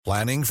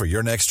Planning for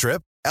your next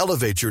trip?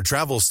 Elevate your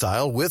travel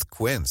style with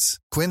Quince.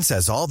 Quince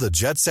has all the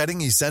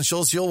jet-setting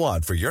essentials you'll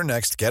want for your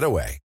next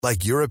getaway,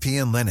 like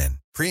European linen,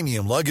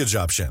 premium luggage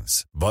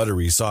options,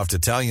 buttery soft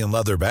Italian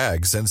leather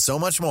bags, and so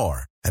much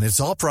more. And it's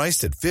all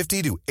priced at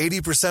 50 to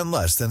 80%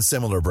 less than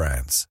similar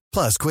brands.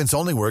 Plus, Quince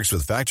only works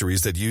with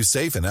factories that use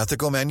safe and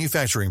ethical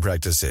manufacturing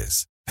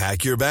practices.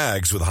 Pack your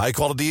bags with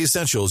high-quality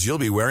essentials you'll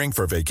be wearing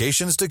for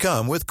vacations to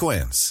come with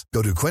Quince.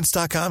 Go to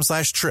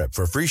quince.com/trip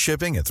for free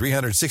shipping and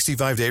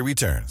 365-day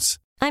returns.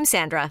 I'm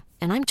Sandra,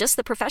 and I'm just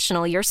the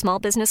professional your small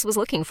business was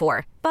looking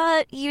for.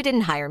 But you didn't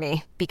hire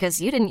me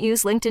because you didn't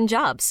use LinkedIn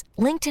Jobs.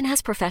 LinkedIn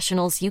has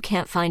professionals you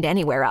can't find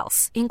anywhere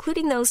else,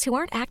 including those who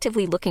aren't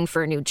actively looking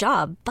for a new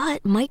job,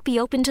 but might be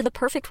open to the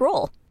perfect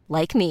role,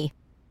 like me.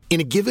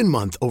 In a given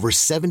month, over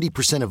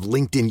 70% of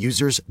LinkedIn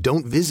users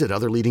don't visit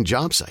other leading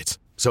job sites.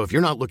 So if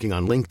you're not looking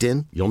on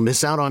LinkedIn, you'll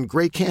miss out on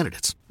great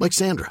candidates like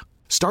Sandra.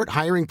 Start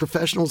hiring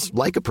professionals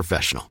like a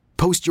professional.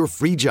 Post your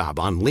free job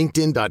on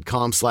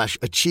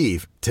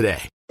linkedin.com/achieve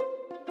today.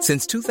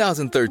 Since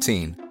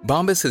 2013,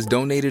 Bombas has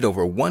donated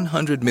over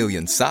 100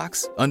 million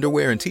socks,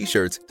 underwear, and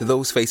T-shirts to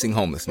those facing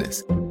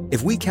homelessness.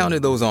 If we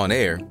counted those on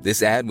air,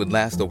 this ad would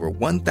last over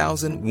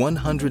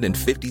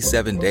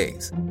 1,157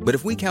 days. But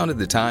if we counted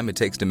the time it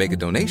takes to make a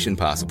donation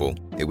possible,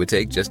 it would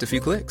take just a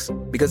few clicks.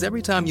 Because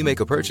every time you make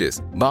a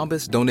purchase,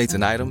 Bombas donates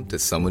an item to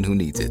someone who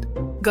needs it.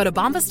 Go to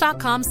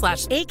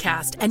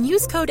bombas.com/ACAST and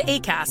use code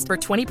ACAST for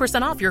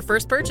 20% off your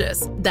first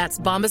purchase. That's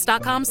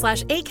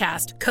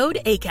bombas.com/ACAST, code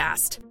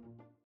ACAST.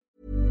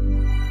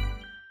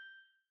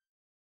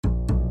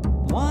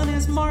 One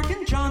is Mark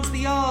and John's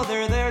the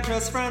other. They're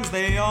just friends,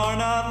 they are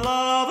not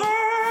lovers.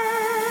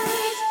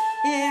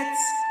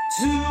 It's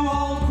two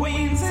old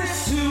queens,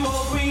 it's two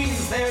old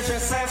queens. They're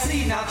just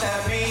sassy, not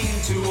that mean.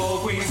 Two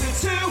old queens,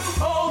 it's two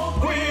old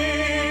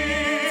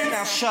queens.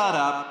 Now shut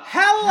up.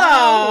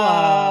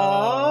 Hello!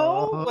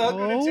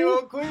 Welcome to Two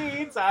Old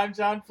Queens. I'm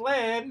John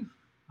Flynn.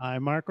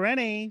 I'm Mark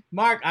Rennie.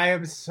 Mark, I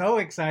am so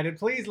excited.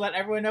 Please let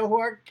everyone know who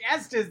our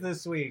guest is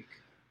this week.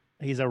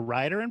 He's a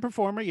writer and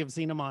performer. You've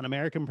seen him on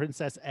American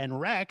Princess and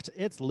Wrecked.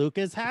 It's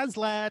Lucas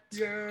Hazlitt.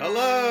 Yeah.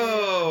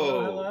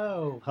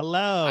 Hello.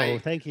 Hello.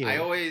 Thank you. I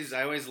always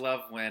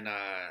love when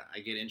I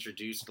get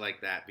introduced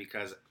like that,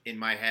 because in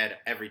my head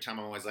every time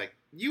I'm always like,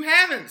 you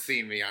haven't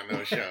seen me on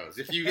those shows.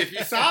 If you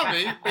saw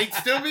me, they'd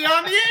still be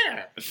on the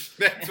air.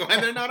 That's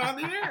why they're not on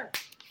the air.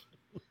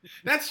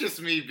 That's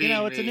just me being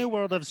it's a new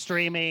world of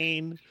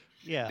streaming.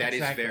 Yeah, that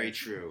exactly. Is very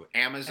true.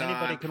 Amazon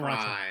Anybody can Prime,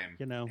 watch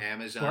it,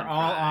 Amazon. We're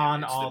all Prime,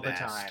 on all the best.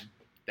 time.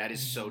 That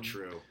is so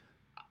true.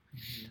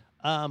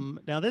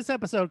 Now this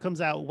episode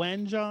comes out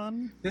when,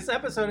 John? This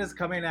episode is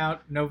coming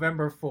out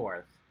November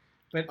 4th.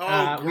 But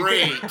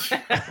great!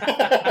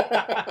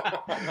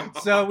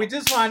 So we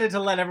just wanted to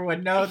let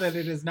everyone know that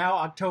it is now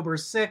October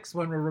 6th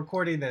when we're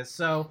recording this.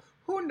 So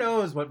who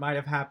knows what might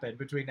have happened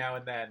between now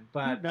and then?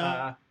 But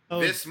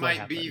this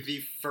might be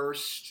the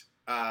first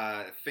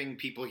thing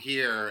people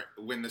hear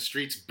when the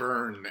streets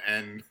burn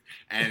and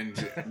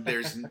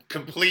there's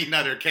complete and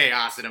utter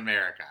chaos in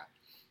America.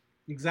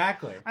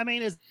 Exactly. I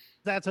mean, is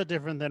that so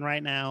different than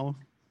right now?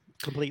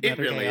 Complete and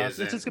utter really chaos.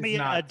 isn't. It's just going to be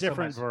a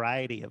different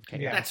variety of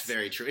chaos. Yeah. That's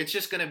very true. It's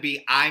just going to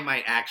be, I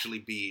might actually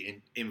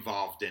be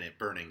involved in it,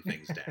 burning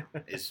things down.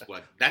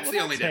 That's the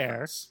only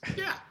difference.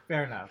 Yeah.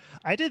 Fair enough.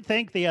 I did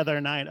think the other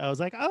night, I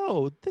was like,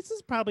 oh, this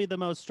is probably the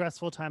most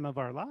stressful time of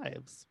our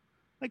lives.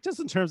 Like,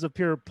 just in terms of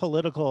pure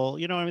political,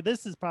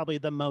 this is probably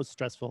the most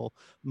stressful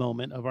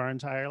moment of our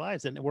entire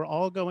lives. And we're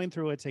all going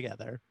through it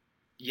together.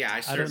 Yeah,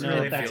 I don't know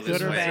certainly if that's feel good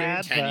this or way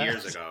bad, 10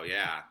 years ago,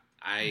 yeah.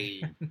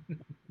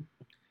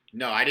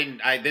 No, I didn't.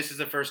 This is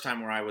the first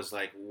time where I was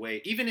like,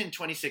 wait. Even in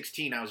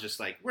 2016, I was just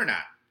like, we're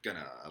not going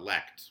to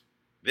elect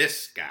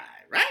this guy,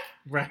 right?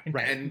 Right.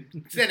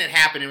 And then it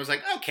happened. It was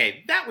like,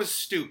 okay, that was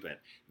stupid.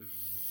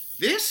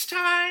 This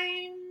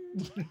time...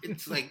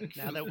 It's like,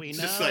 now that we know,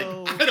 just like,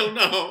 I don't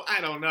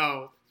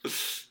know.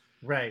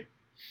 Right.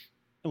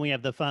 And we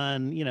have the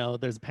fun,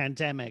 there's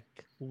pandemic,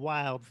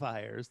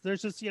 wildfires.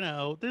 There's just,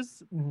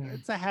 it's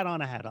a hat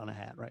on a hat on a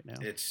hat right now.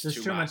 There's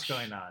too much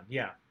going on.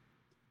 Yeah.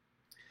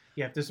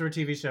 Yeah. If this were a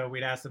TV show,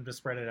 we'd ask them to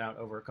spread it out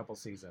over a couple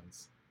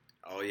seasons.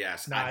 Oh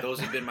yes, those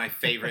have been my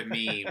favorite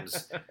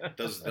memes.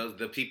 Those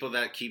the people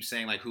that keep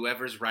saying like,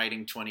 whoever's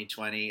writing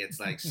 2020, it's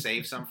like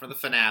save some for the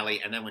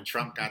finale. And then when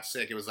Trump got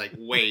sick, it was like,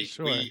 wait,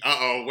 sure.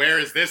 Where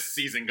is this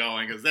season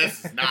going? Because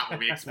this is not what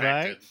we expected.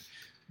 Right?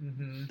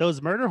 Mm-hmm.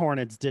 Those murder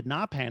hornets did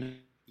not pan.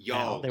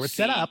 They were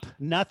set up.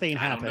 Nothing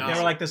happened. They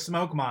were like the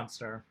smoke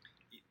monster.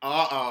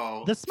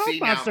 The smoke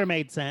monster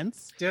made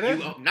sense. Did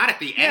it? Not at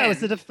the end. Yeah, it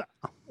was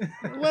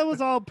well, it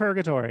was all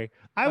purgatory.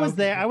 I was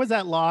there. I was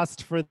at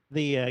Lost for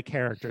the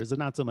characters and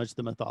not so much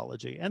the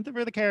mythology. And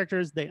for the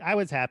characters, I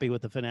was happy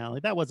with the finale.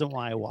 That wasn't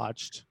why I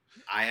watched.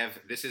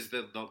 This is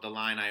the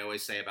line I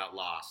always say about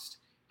Lost.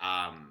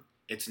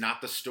 It's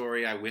not the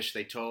story I wish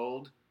they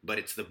told, but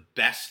it's the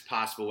best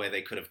possible way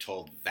they could have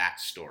told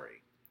that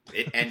story.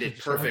 It ended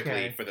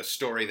perfectly for the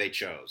story they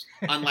chose.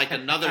 Unlike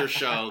another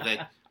show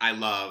that I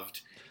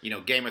loved,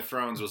 Game of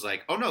Thrones was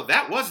like, oh no,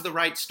 that was the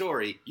right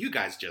story. You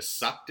guys just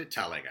sucked at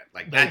telling it.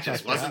 Like that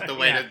just wasn't the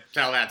way to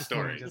tell that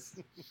story.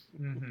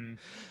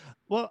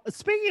 Well,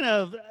 speaking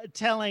of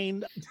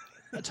telling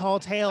tall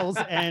tales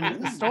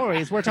and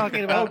stories, we're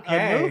talking about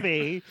a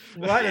movie.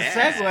 What a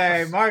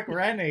segue, Mark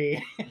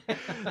Rennie.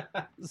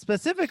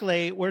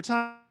 Specifically, we're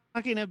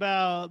talking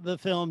about the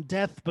film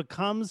Death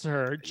Becomes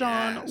Her.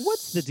 John,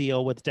 what's the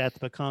deal with Death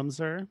Becomes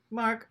Her?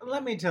 Mark,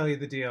 let me tell you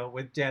the deal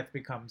with Death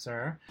Becomes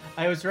Her.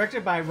 It was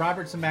directed by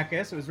Robert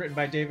Zemeckis. It was written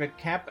by David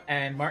Koepp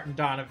and Martin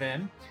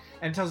Donovan.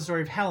 And it tells the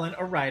story of Helen,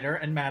 a writer,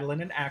 and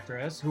Madeline, an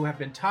actress, who have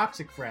been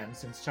toxic friends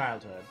since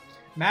childhood.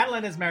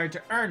 Madeline is married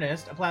to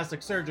Ernest, a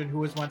plastic surgeon who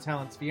was once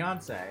Helen's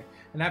fiancé.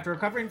 And after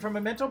recovering from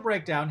a mental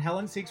breakdown,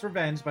 Helen seeks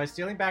revenge by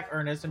stealing back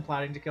Ernest and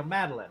plotting to kill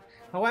Madeline.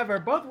 However,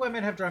 both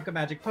women have drunk a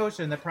magic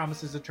potion that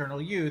promises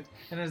eternal youth,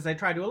 and as they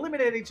try to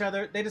eliminate each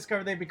other, they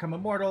discover they become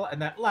immortal and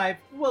that life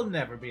will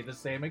never be the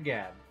same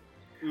again.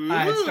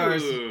 It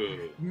stars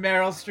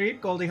Meryl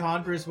Streep, Goldie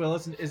Hawn, Bruce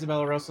Willis, and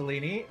Isabella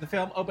Rossellini. The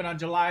film opened on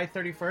July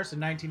 31st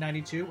in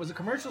 1992, was a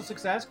commercial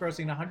success,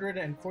 grossing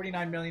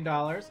 $149 million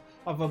off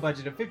a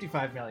budget of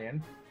 $55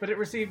 million, but it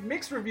received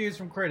mixed reviews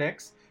from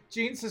critics.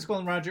 Gene Siskel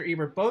and Roger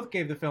Ebert both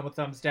gave the film a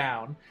thumbs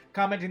down,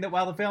 commenting that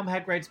while the film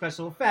had great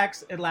special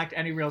effects, it lacked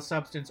any real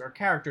substance or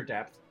character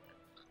depth.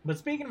 But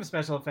speaking of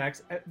special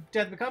effects,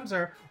 Death Becomes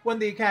Her won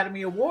the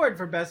Academy Award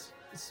for Best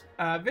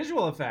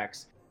Visual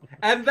Effects.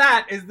 And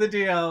that is the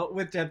deal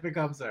with Death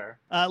Becomes Her.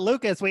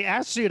 Lucas, we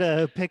asked you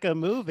to pick a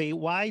movie.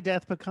 Why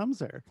Death Becomes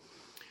Her?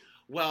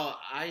 Well,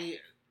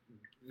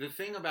 the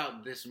thing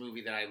about this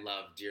movie that I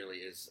love dearly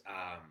is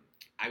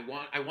I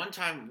one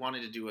time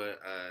wanted to do a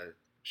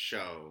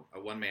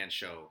one-man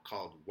show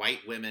called White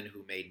Women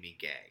Who Made Me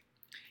Gay.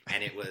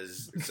 And it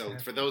was, so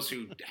for those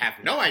who have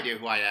no idea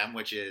who I am,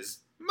 which is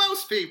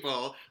most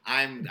people,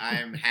 I'm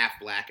half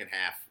black and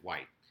half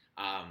white,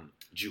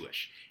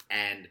 Jewish.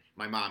 And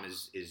my mom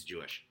is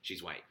Jewish.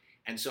 She's white.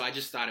 And so I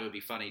just thought it would be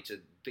funny to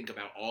think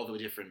about all the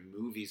different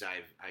movies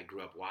I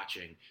grew up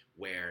watching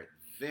where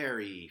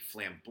very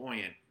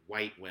flamboyant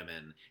white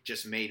women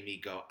just made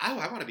me go, oh,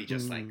 I want to be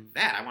just like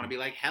that. I want to be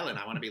like Helen.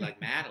 I want to be like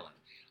Madeline.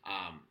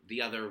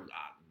 The other,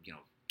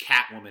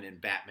 Catwoman in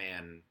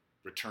Batman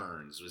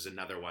Returns was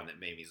another one that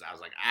made me. I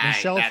was like,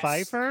 Michelle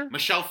Pfeiffer.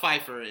 Michelle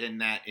Pfeiffer in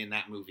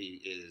that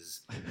movie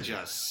is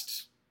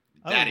just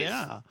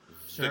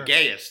the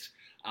gayest.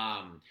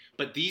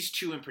 But these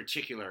two in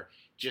particular,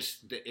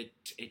 just it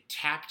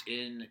tapped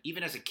in.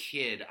 Even as a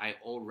kid, I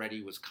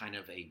already was kind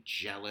of a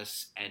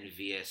jealous,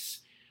 envious,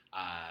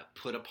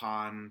 put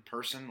upon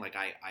person. Like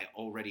I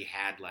already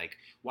had like,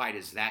 why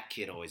does that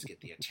kid always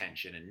get the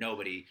attention and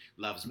nobody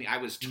loves me? I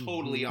was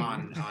totally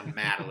on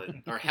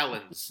Madeline or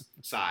Helen's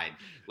side.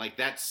 Like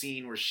that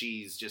scene where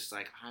she's just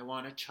like, I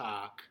want to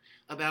talk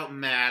about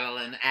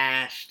Madeline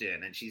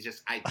Ashton, and she's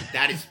just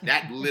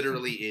that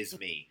literally is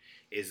me.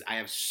 I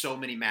have so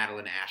many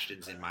Madeline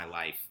Ashtons in my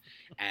life,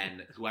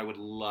 and who I would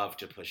love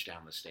to push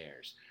down the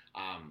stairs,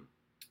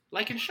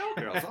 like in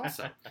Showgirls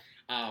also.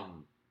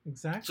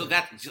 Exactly.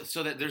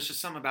 So that there's just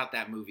something about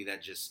that movie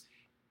that just,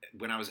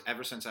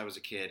 ever since I was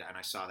a kid and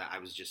I saw that, I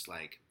was just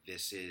like,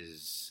 this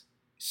is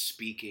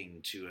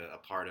speaking to a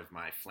part of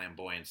my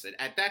flamboyance that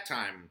at that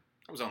time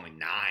I was only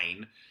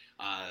 9.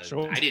 I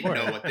didn't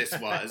know what this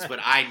was, but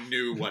I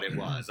knew what it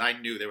was. I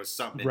knew there was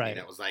something in me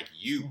that was like,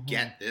 you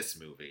get this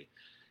movie.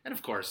 And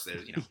of course,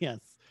 there's yes.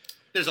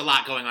 There's a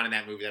lot going on in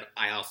that movie that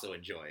I also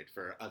enjoyed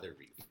for other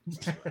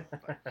reasons.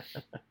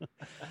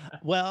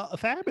 Well,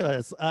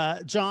 fabulous.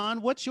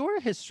 John, what's your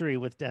history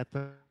with Death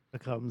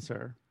Becomes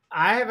Her?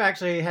 I have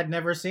actually had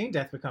never seen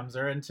Death Becomes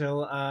Her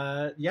until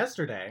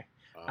yesterday.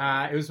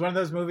 It was one of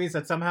those movies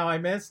that somehow I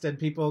missed, and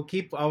people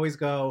always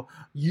go,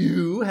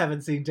 you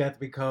haven't seen Death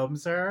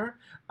Becomes Her?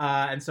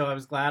 And so I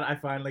was glad I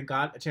finally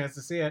got a chance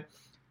to see it.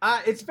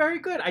 It's very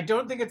good. I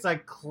don't think it's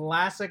like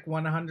classic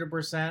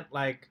 100%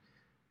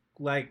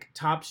 like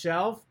top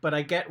shelf, but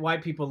I get why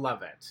people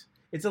love it.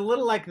 It's a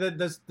little like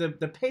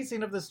the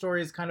pacing of the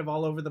story is kind of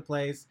all over the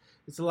place.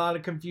 It's a lot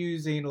of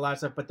confusing, a lot of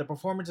stuff, but the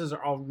performances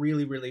are all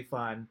really, really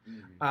fun.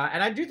 Mm-hmm.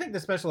 And I do think the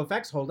special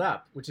effects hold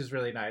up, which is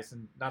really nice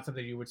and not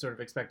something you would sort of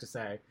expect to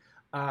say.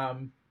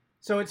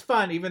 So it's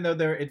fun, even though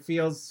it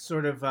feels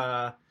sort of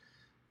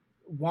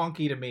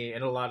wonky to me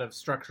in a lot of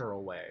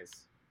structural ways.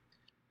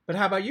 But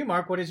how about you,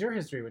 Mark? What is your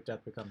history with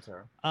Death Becomes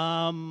Her?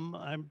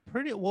 I'm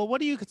pretty... Well, what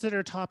do you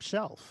consider top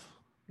shelf?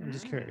 I'm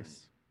just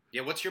curious.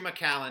 Yeah, what's your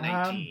Macallan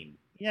 18?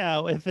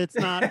 Yeah, if it's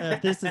not...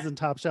 if this isn't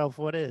top shelf,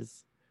 what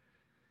is?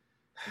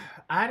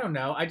 I don't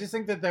know. I just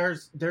think that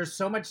there's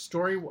so much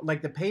story...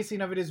 Like, the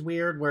pacing of it is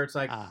weird, where it's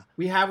like,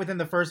 we have within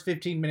the first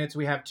 15 minutes,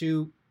 we have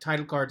 2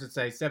 title cards that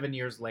say 7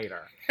 years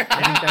later.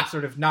 I think that's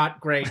sort of not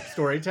great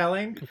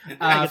storytelling.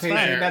 Pacing,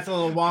 that's a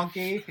little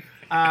wonky.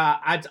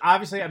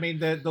 Obviously, I mean,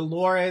 the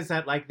lore is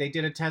that like they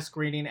did a test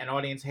screening and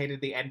audience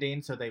hated the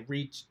ending, so they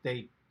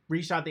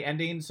reshot the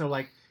ending. So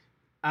like,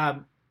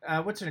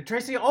 what's her name?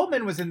 Tracy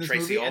Ullman was in this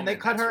movie, and they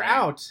cut her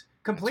out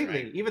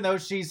completely, even though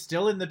she's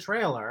still in the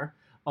trailer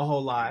a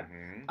whole lot.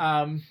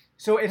 Mm-hmm.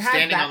 So it had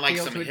standing that on like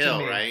feel some to it hill,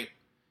 to me. right?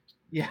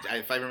 Yeah.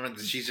 If I remember,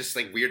 she's just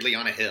like weirdly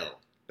on a hill.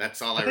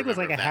 That's all I think it was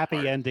like remember a of that happy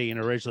part. ending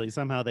originally.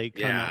 Somehow they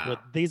come up with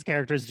these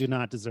characters do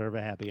not deserve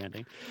a happy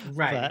ending.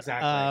 Right, But,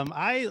 exactly.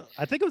 I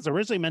think it was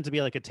originally meant to be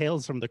like a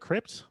Tales from the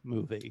Crypt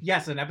movie.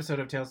 Yes, an episode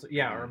of Tales,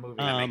 or a movie.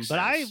 But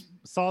I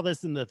saw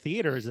this in the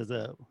theaters as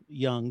a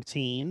young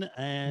teen,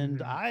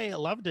 and I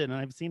loved it. And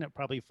I've seen it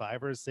probably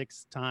 5 or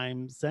 6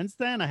 times since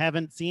then. I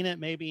haven't seen it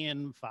maybe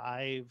in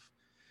 5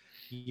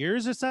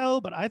 years or so,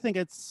 but I think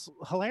it's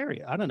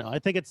hilarious. I don't know. I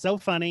think it's so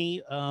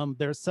funny.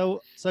 They're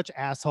such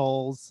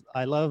assholes.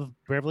 I love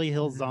Beverly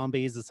Hills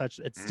Zombies.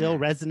 It's still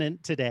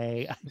resonant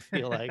today. I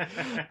feel like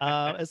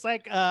it's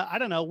like I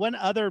don't know, when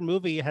other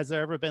movie has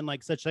there ever been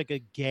like such like a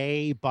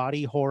gay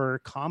body horror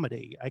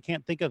comedy? I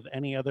can't think of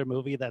any other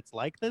movie that's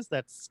like this.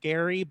 That's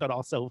scary, but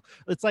also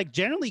it's like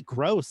generally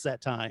gross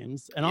at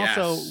times, and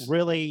also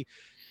really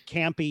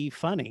campy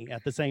funny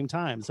at the same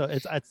time. So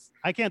it's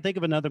I can't think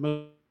of another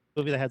movie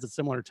that has a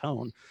similar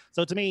tone.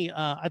 So to me,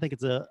 I think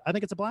it's a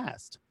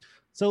blast.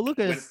 So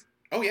Lucas,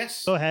 go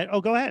ahead.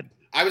 Go ahead.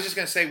 I was just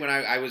gonna say when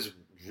I was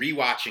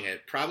rewatching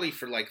it, probably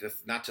for like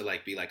not to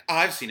like be like, oh,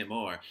 I've seen it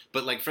more,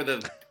 but like for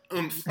the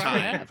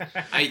time,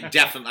 I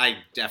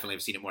definitely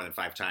have seen it more than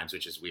 5 times,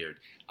 which is weird.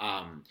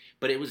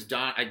 But it was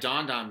it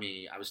dawned on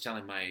me. I was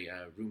telling my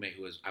roommate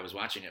I was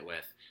watching it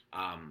with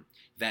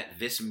that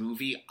this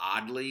movie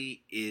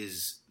oddly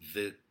is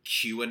the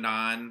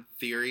QAnon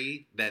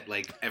theory that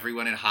like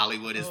everyone in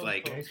Hollywood is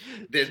like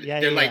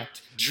they're like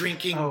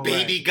drinking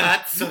baby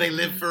guts so they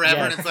live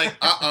forever, and it's like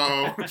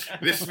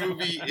this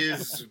movie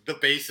is the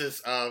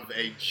basis of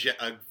a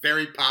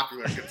very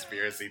popular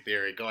conspiracy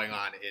theory going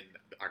on in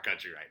our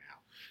country right now.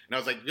 And I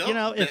was like,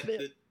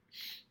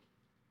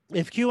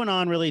 if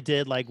QAnon really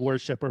did like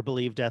worship or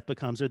believe death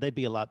becomes her, they'd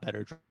be a lot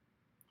better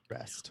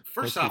dressed.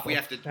 First off, we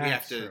have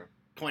to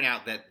point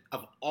out that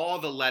of all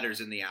the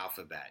letters in the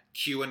alphabet,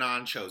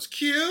 QAnon chose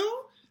Q.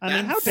 I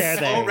mean, how dare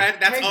they?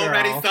 That's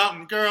already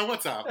something. Girl,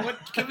 what's up?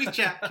 What can we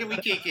chat? Can we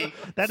kiki?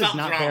 That is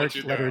not their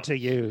letter to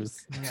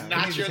use. It's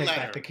not your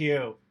letter. Back the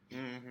Q.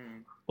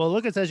 Well,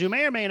 Lucas, as you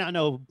may or may not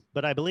know,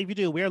 but I believe you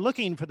do, we are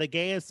looking for the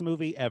gayest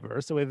movie ever.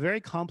 So we have a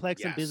very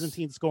complex and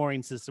Byzantine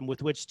scoring system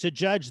with which to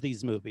judge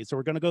these movies. So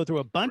we're going to go through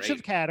a bunch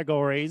of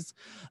categories.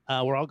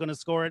 We're all going to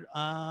score it,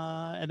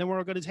 and then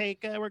we're going to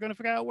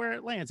figure out where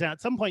it lands. Now,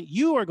 at some point,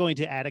 you are going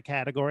to add a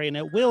category, and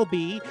it will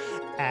be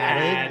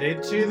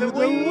added to the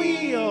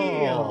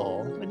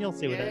wheel. And you'll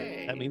see what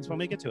that means when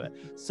we get to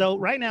it. So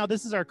right now,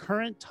 this is our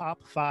current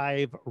top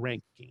 5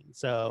 ranking.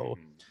 So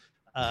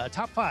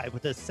top 5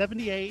 with a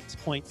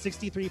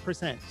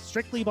 78.63%,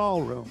 Strictly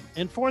Ballroom.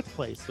 In 4th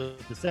place with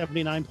a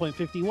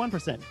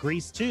 79.51%,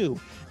 Grease 2.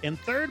 In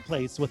 3rd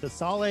place with a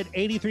solid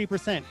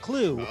 83%,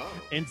 Clue.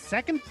 In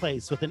 2nd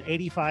place with an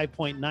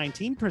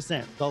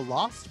 85.19%, The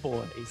Lost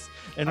Boys.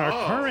 And our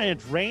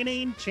current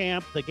reigning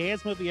champ, the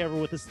gayest movie ever,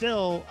 with a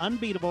still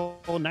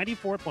unbeatable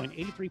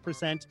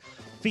 94.83%,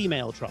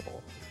 Female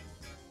Trouble.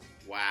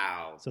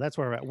 Wow. So that's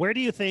where we're at. Where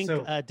do you think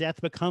Death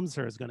Becomes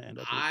Her is going to end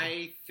up?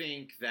 I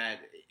think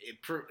that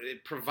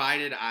it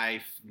provided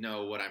I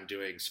know what I'm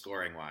doing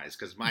scoring wise,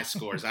 because my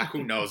scores,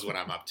 who knows what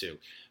I'm up to.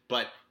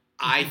 But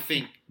I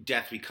think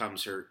Death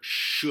Becomes Her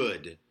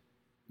should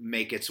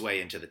make its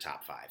way into the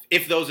top 5.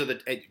 If those are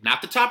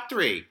not the top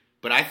 3,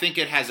 but I think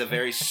it has a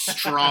very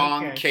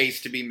strong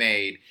case to be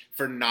made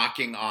for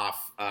knocking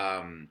off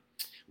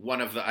one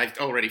of the, I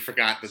already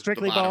forgot the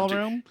Strictly the bottom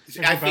Ballroom.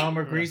 Strictly Ballroom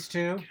or Grease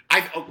 2.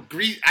 I think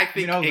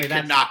it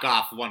can knock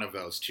off one of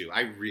those 2.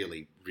 I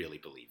really, really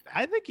believe that.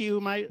 I think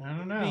you might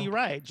be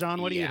right,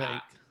 John. What do you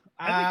think?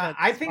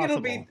 I think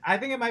it'll be. I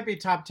think it might be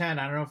top 10.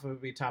 I don't know if it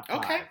would be top 5.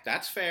 Okay,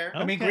 that's fair.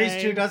 I mean,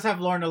 Grease 2 does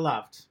have Lorna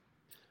Luft.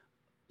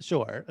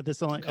 Sure.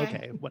 This only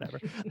whatever.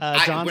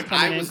 John's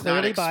coming in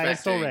clearly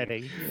biased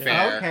already.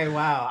 Fair. Okay,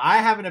 wow. I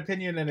have an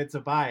opinion and it's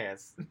a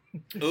bias.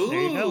 Ooh. There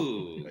you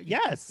go.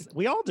 Yes,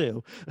 we all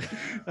do.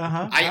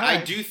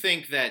 I do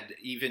think that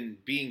even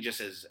being just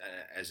as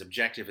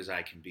objective as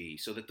I can be,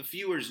 so that the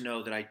viewers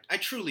know that I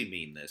truly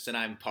mean this and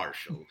I'm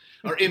partial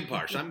or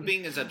impartial. I'm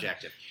being as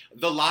objective.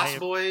 The Lost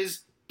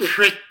Boys,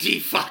 pretty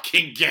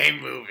fucking gay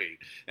movie.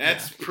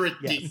 That's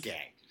pretty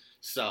gay.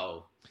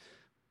 So,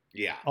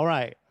 yeah. All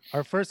right.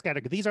 Our first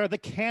category, these are the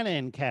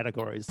canon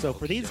categories. So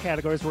for these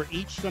categories, we're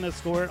each going to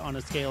score it on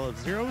a scale of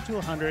 0 to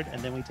 100,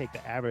 and then we take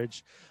the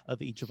average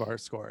of each of our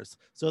scores.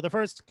 So the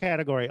first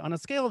category, on a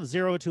scale of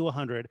 0 to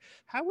 100,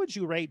 how would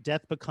you rate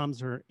Death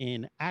Becomes Her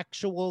in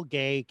actual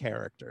gay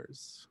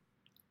characters?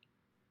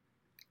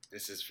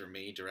 This is for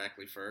me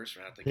directly first,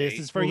 right out the gate. This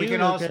is for you,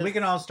 we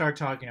can all start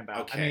talking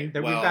about. Okay, I mean,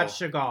 we've got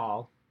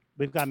Chagall.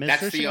 We've got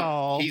Mr.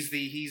 Chagall.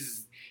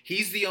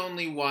 He's the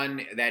only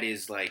one that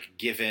is like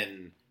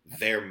given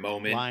their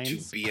moment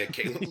to be a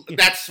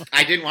that's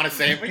I didn't want to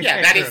say it, but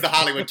that is the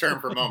Hollywood term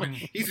for moment.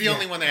 He's the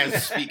only one that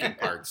has speaking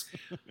parts.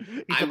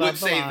 I would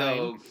say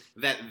though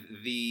that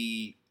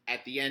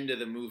at the end of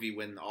the movie,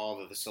 when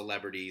all of the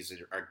celebrities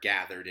are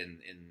gathered in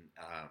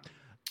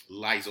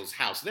Liesel's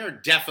house, there are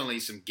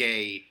definitely some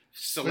gay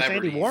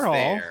celebrities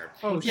there.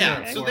 Oh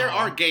yeah, so there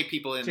are gay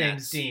people in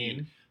James that scene.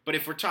 Dean. But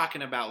if we're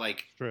talking about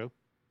like true.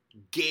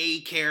 gay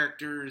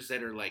characters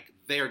that are like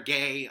they're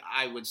gay,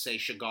 I would say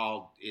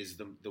Chagall is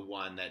the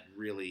one that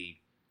really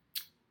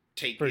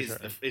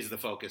is the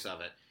focus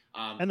of it.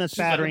 And the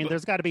spattering,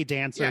 there's got to be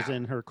dancers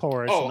in her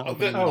chorus. All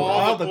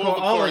the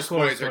chorus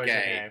boys are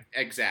gay.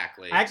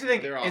 Exactly. I actually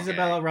think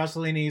Isabella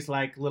Rossellini's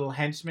like little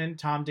henchmen,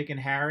 Tom, Dick, and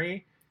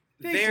Harry,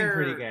 they seem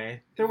pretty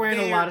gay. They're wearing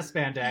a lot of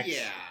spandex.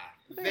 Yeah.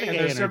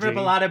 They're serving up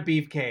a lot of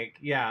beefcake.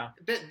 Yeah.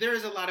 There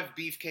is a lot of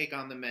beefcake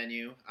on the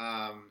menu.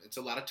 It's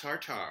a lot of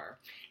tartare.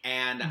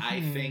 And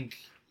I think,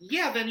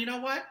 then you know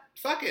what?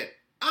 Fuck it.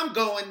 I'm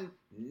going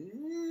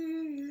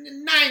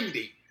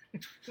 90.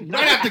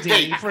 Right out the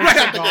gate.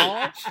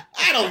 I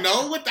don't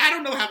know I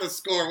don't know how the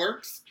score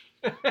works.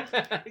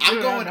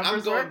 I'm going.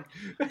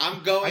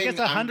 I guess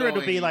 100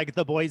 would be like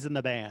the boys in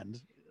the band.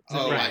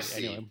 I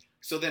see. Anyway.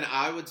 So then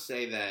I would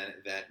say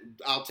that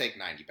I'll take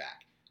 90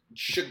 back.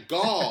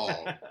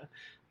 Chagall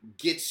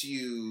gets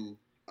you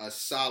a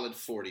solid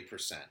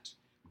 40%,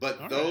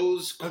 but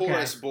those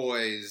chorus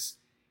boys.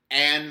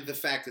 And the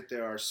fact that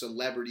there are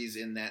celebrities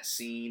in that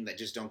scene that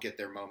just don't get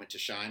their moment to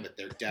shine, but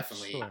they're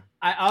definitely. Sure.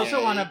 I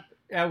also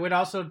I would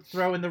also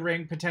throw in the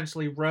ring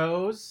potentially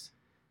Rose,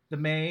 the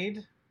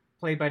maid,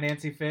 played by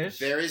Nancy Fish.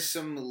 There is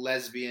some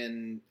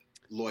lesbian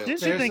loyalty.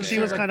 Didn't you think she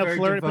was kind of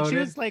flirting? But she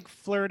was like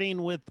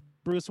flirting with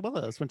Bruce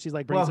Willis when she's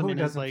like brings him in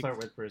as like. Who doesn't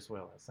flirt with Bruce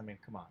Willis? I mean,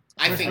 come on.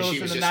 I think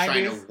she was just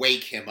trying to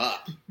wake him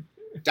up.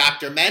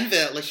 Dr.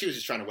 Menville, like she was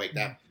just trying to wake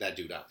that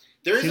dude up.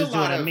 There is a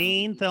lot of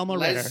mean Thelma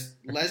Ritter.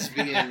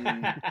 Lesbian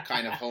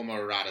kind of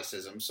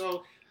homoeroticism.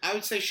 So I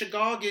would say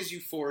Chagall gives you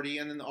 40,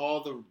 and then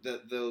all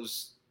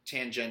those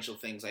tangential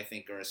things I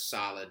think are a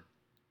solid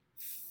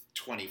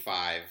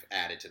 25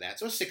 added to that.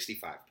 So 65%.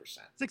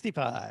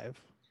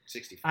 65.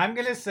 I'm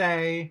going to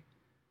say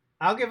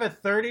I'll give a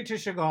 30 to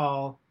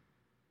Chagall,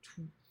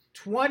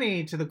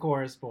 20 to the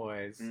chorus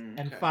boys,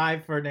 and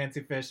 5 for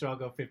Nancy Fish, so I'll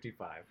go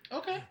 55.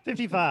 Okay.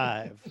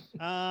 55.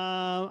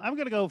 I'm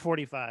going to go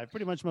 45.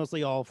 Pretty much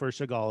mostly all for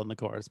Chagall and the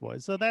chorus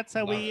boys. So that's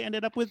how we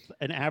ended up with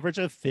an average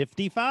of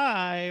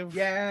 55.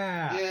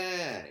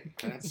 Yeah.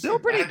 Still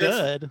pretty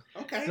good.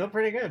 Okay. Still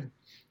pretty good.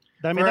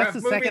 I mean, that's the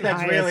second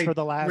highest for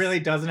the last really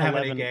doesn't 11.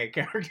 have any gay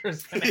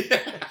characters in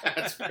it.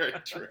 That's very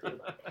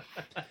true.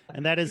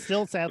 And that is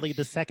still, sadly,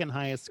 the second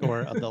highest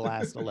score of the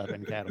last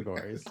 11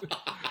 categories.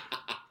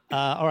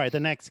 All right, the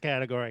next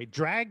category,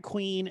 drag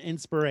queen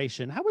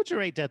inspiration. How would you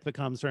rate Death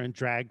Becomes Her in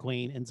drag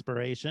queen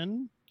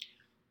inspiration?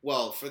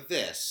 Well, for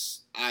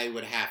this, I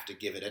would have to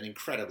give it an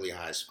incredibly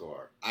high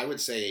score. I would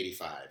say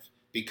 85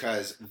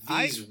 because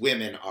these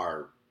women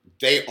are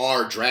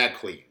drag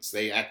queens.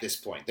 At this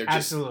point, they're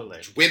just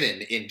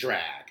women in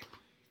drag.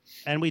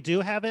 And we do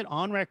have it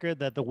on record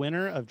that the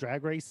winner of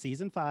Drag Race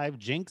Season 5,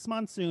 Jinx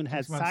Monsoon,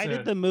 has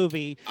cited the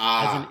movie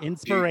as an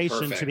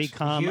inspiration to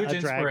become a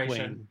drag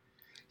queen.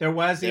 There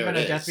was even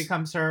a Death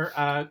Becomes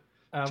Her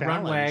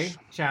runway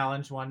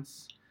challenge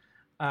once.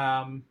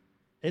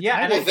 It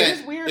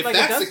is weird. If like,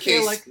 that's it does the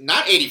case, like...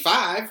 not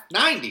 85,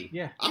 90.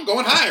 Yeah. I'm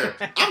going higher.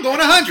 I'm going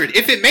 100.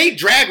 If it made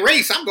Drag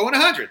Race, I'm going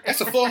 100.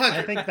 That's a full 100.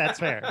 I think that's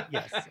fair.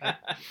 Yes.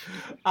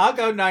 I'll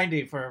go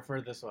 90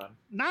 for this one.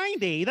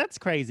 90? That's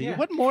crazy. Yeah.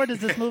 What more does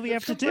this movie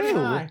have to do?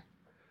 I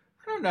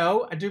don't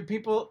know. I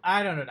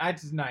don't know. I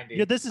just 90.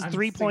 Yeah, this is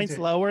 3 points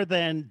lower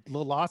than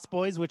The Lost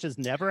Boys, which has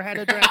never had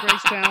a Drag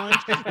Race challenge,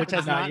 which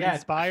has not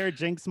inspired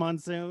Jinx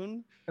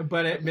Monsoon.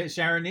 But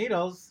Sharon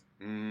Needles.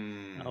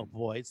 Oh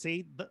boy!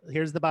 See,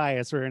 here's the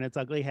bias rearing its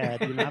ugly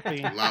head. Do not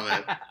be.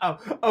 Love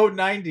it.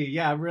 90.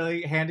 Yeah, I'm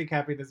really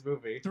handicapping this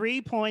movie.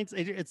 3 points.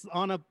 It's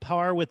on a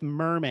par with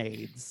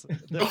Mermaids.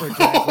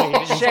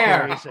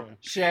 Cher.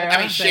 I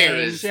mean,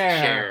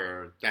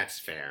 Cher. That's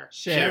fair.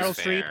 Meryl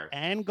Streep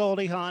and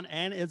Goldie Hawn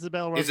and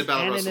Isabella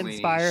Rossellini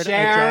inspired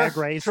Cher a Drag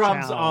Race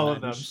trumps challenge. all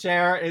of them.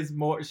 Cher is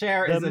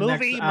the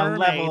movie next Mermaids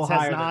level has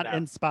higher not than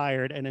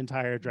inspired an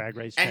entire Drag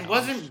Race challenge. And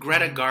wasn't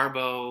Greta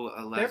Garbo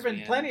a lesbian? There have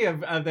been plenty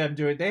of them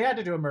doing. They had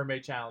to do a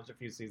mermaid challenge a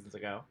few seasons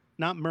ago.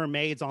 Not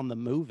mermaids on the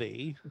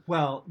movie.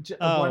 Well,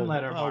 one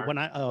letter mark.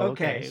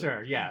 Okay,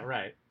 sure, yeah,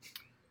 right.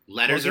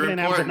 Letters are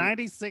important.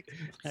 96.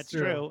 That's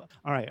true.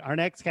 All right, our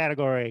next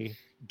category: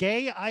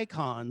 gay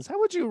icons. How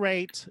would you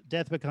rate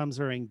Death Becomes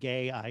Her in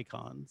gay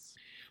icons?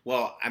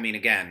 Well, I mean,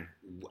 again,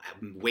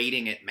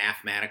 weighting it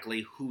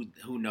mathematically, who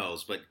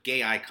knows? But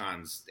gay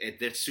icons,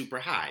 they're super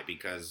high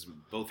because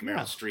both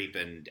Meryl Streep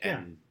and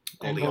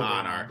Goldie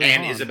Hawn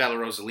and Isabella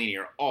Rossellini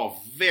are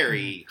all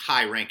very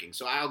high ranking.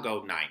 So I'll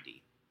go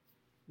 90.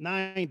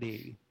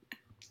 90.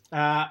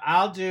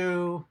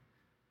 I'm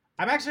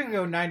actually going to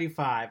go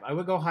 95. I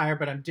would go higher,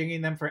 but I'm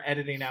dinging them for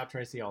editing out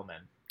Tracy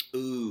Ullman.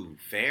 Ooh,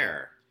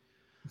 fair.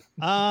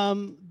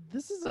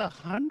 This is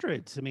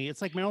 100 to me.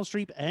 It's like Meryl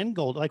Streep and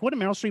Gold. Like,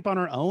 wouldn't Meryl Streep on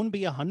her own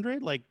be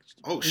 100? Like,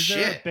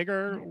 there a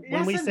bigger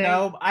when we say?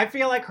 No, I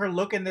feel like her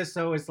look in this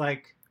is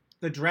like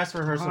the dress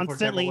rehearsal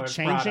constantly for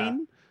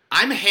changing.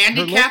 I'm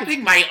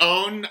handicapping my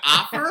own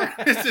offer.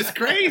 This is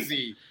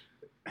crazy.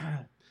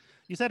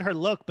 You said her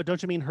look, but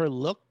don't you mean her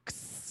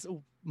looks?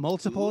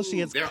 Multiple. She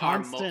has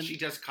constant. She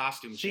does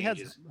costume changes. She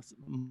has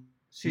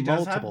She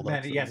does multiple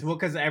have many. lip Yes, syncs. well,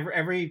 because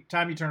every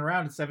time you turn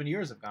around, it's 7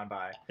 years have gone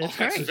by. It's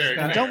That's great. very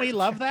Don't fair. we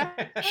love that?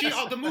 The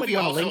What, movie you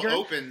wanna also linger?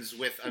 opens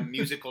with a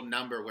musical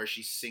number where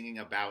she's singing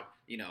about,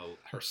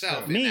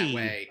 herself in Me. that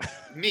way.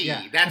 Me.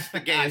 Yeah. That's the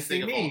I gayest see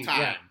thing of me, all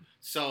time. yeah.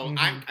 So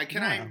Mhm.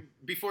 Yeah.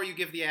 before you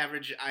give the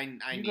average, I You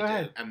need go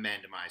ahead. to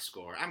amend my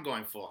score. I'm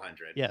going full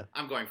 100. Yeah.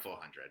 I'm going full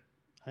 100.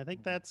 I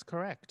think that's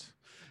correct.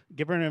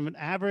 Giving him an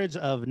average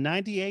of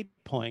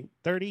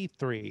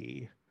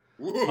 98.33.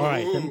 Woo,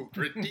 right, then-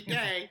 pretty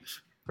gay.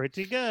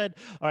 Pretty good.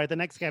 All right, the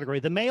next category,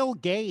 the male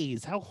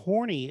gaze. How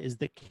horny is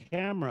the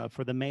camera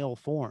for the male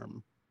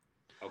form?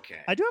 Okay.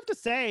 I do have to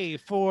say,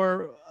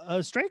 for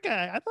a straight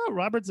guy, I thought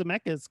Robert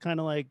Zemeckis kind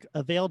of like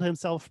availed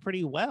himself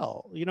pretty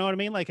well. You know what I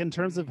mean? Like in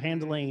terms of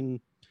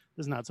handling,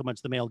 this is not so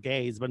much the male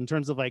gaze, but in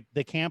terms of like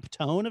the camp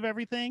tone of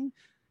everything,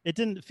 it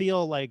didn't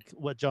feel like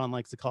what John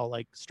likes to call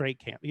like straight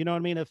camp. You know what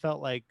I mean? It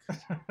felt like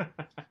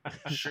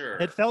Sure.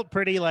 it felt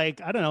pretty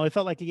like, I don't know. It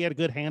felt like he had a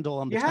good handle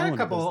on the You tone had a of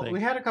couple. this thing. We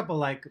had a couple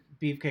like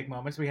beefcake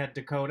moments. We had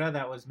Dakota,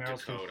 that was Meryl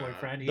Streep's Dakota.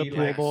 boyfriend. The He pool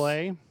likes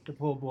boy. the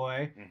pool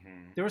boy.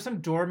 Mhm. There was some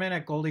doorman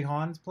at Goldie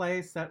Hawn's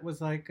place that was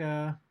like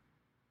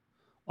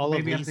All of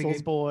maybe I'm Liesl's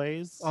thinking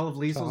boys. all of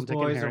Tom, Liesl's Dick,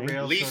 and boys are Harry.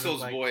 real. Liesl's sort of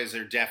like, boys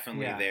are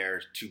definitely Yeah.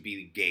 there to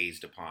be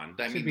gazed upon.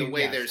 I To mean, be- the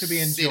way yes, they're to be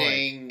enjoyed.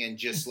 sitting and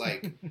just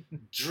like,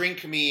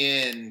 drink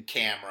me in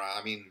camera.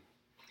 I mean,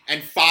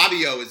 and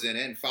Fabio is in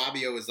it, and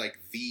Fabio is like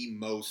the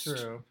most,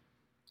 True.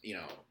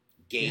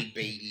 gay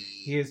baity.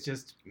 He is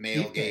just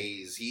male beefcake.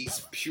 gaze.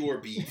 He's pure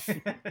beef.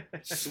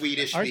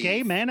 Swedish Are beef.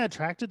 gay men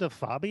attracted to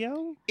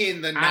Fabio?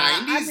 In the 90s,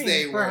 I mean,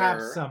 they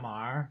perhaps were. some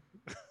are.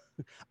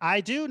 I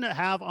do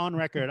have on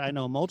record, I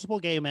know multiple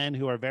gay men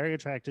who are very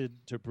attracted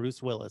to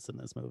Bruce Willis in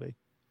this movie.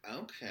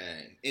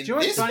 Okay. Do In you know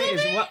what's this funny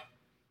movie? is what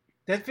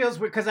that feels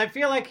weird because I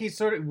feel like he's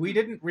sort of we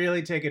didn't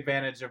really take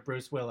advantage of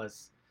Bruce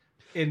Willis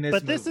in this.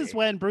 But this movie. is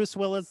when Bruce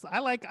Willis,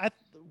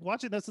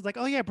 watching this is like,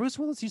 oh yeah, Bruce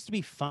Willis used to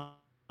be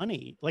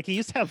funny. Like he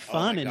used to have Oh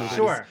fun my in God. movies.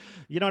 Sure.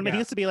 You know what I mean? Yeah. He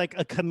used to be like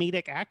a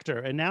comedic actor,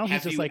 and now he's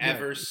Have just you like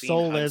ever seen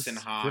soulless.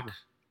 Hudson Hawk?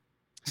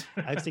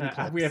 I've seen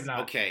clips. We have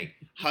not. Okay,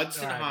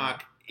 Hudson All right.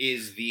 Hawk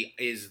is the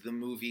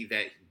movie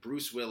that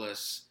Bruce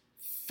Willis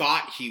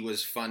thought he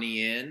was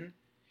funny in.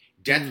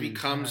 Death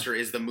Becomes Her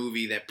is the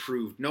movie that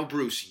proved, no,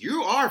 Bruce,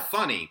 you are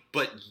funny,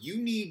 but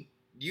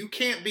you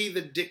can't be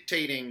the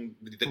dictating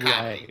the comedy.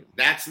 Right.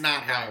 That's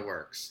not how it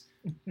works.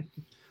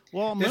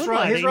 Well, This role,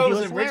 Moonlighting, his role he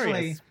was was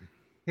originally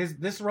hilarious.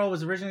 this role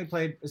was originally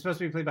supposed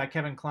to be played by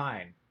Kevin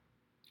Kline.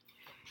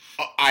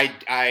 Oh,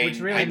 I Which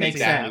really I makes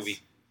think that sense. movie.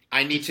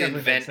 I need Which to definitely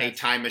invent makes a sense.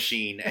 time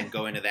machine and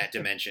go into that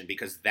dimension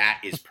because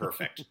that is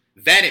perfect.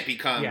 Then it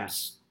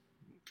becomes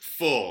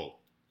full.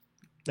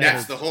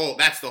 That's the whole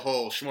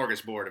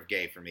smorgasbord of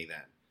gay for me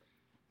then.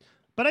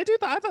 But I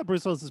thought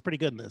Bruce Willis was pretty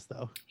good in this,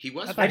 though. He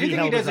was I I thought do think he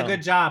held does his a own.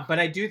 good job, but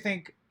I do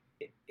think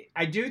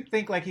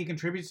like he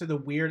contributes to the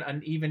weird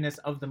unevenness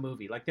of the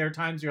movie. Like there are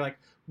times you're like,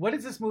 what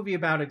is this movie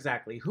about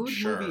exactly? Whose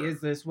Sure. movie is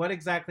this? What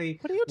exactly?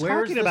 What are you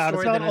where's talking the about?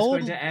 It's story about that is old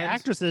going to end?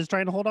 actresses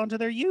trying to hold on to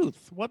their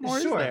youth. What more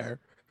Sure. is there?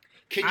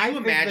 Can I you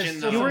think imagine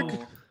there's though,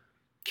 so-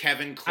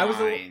 Kevin I was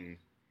Kline,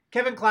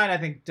 Kevin Kline, I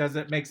think,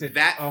 makes it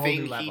that a whole thing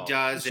new he level.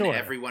 does Sure. in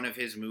every one of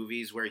his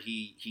movies where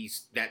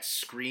he's that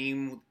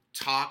scream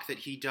talk that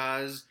he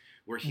does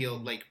where he'll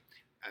like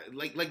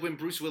when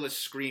Bruce Willis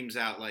screams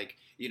out like,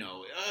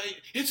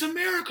 it's a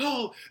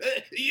miracle.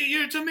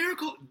 It's a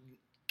miracle.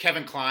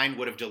 Kevin Kline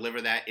would have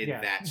delivered that in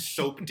Yeah. that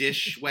soap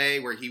dish way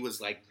where he was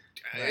like,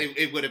 Right.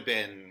 it would have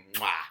been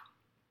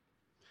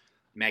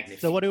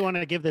magnificent. So what do we want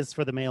to give this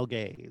for the male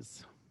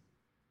gaze?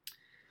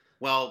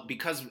 Well,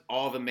 because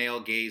all the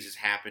male gaze is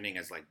happening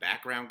as like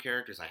background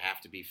characters, I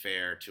have to be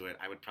fair to it.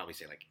 I would probably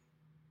say like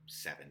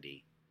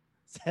 70.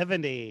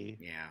 70.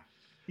 Yeah.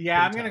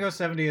 Yeah, I'm Pretty gonna go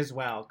 70 as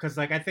well because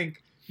like I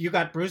think you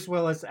got Bruce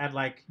Willis at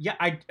like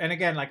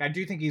I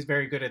do think he's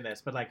very good in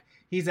this, but like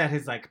he's at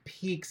his like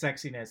peak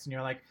sexiness, and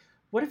you're like,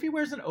 what if he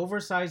wears an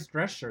oversized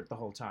dress shirt the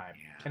whole time?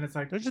 Yeah. And it's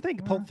like, Don't you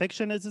think Pulp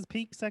Fiction is his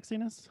peak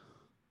sexiness?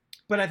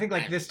 but I think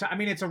like this time, I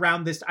mean, it's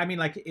around this. I mean,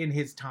 like in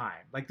his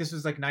time, like this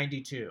was like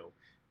 92,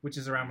 which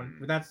is around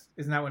when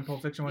isn't that when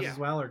Pulp Fiction was Yeah. as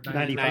well, or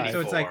 95. So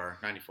it's like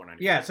 94,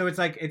 95. yeah, so it's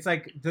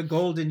like the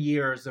golden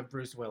years of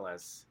Bruce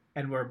Willis,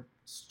 and we're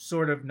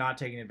sort of not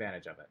taking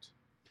advantage of it.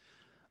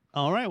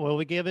 All right. Well,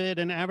 we give it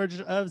an average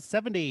of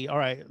 70. All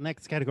right.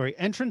 Next category,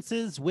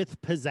 entrances with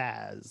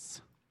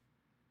pizzazz.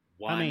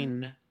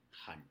 100.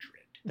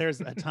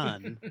 There's a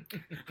ton.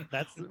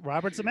 That's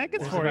Robert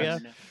Zemeckis for you.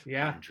 100.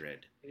 Yeah.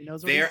 He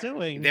knows what he's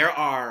doing. There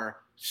are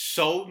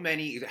so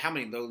many. How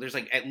many though? There's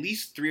like at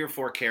least 3 or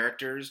 4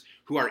 characters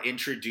who are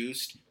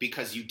introduced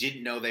because you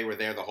didn't know they were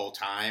there the whole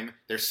time.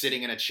 They're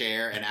sitting in a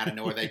chair, and out of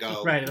nowhere they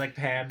go, Right, like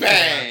Pan.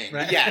 bang,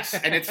 Right? yes,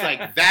 and it's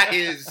like that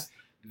is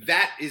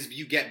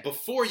you get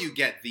before you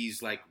get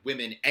these like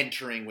women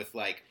entering with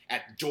like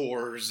at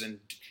doors and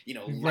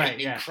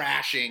lightning yeah.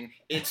 crashing.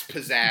 It's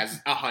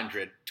pizzazz,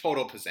 100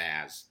 total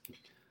pizzazz.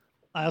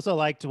 I also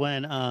liked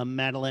when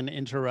Madeline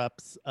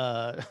interrupts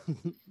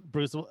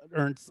Bruce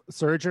Ernst's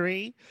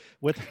surgery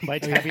by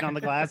tapping on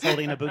the glass,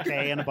 holding a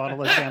bouquet and a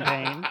bottle of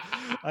champagne.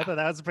 I thought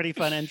that was a pretty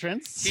fun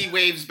entrance. He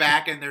waves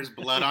back and there's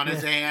blood on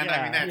his hand.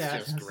 I mean,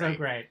 that's just great. So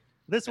great.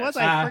 This was,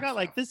 I forgot,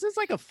 like, this is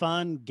like a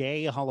fun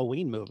gay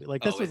Halloween movie.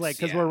 Like, this was like,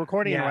 because we're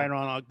recording it right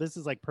around, this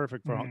is like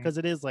perfect for all, because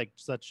it is like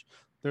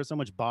there's so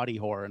much body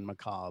horror and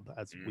macabre,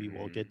 as we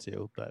will get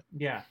to. But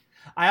yeah.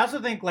 I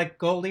also think like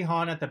Goldie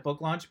Hawn at the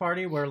book launch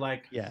party, where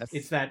like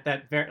it's that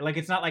very, like,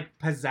 it's not like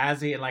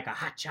pizzazzy and like a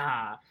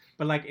ha-cha,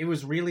 but like it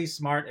was really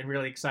smart and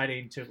really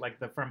exciting to like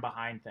the from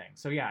behind thing.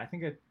 So yeah, I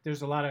think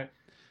there's a lot of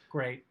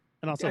great.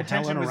 And also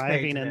Helen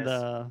arriving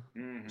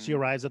in she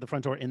arrives at the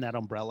front door in that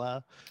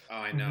umbrella. Oh,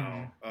 I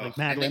know. Like,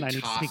 Madeline, I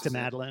need to speak to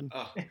Madeline.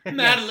 Oh.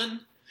 Madeline,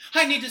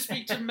 I need to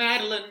speak to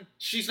Madeline.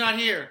 She's not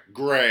here.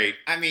 Great.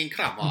 I mean,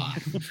 come on.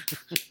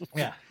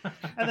 Yeah.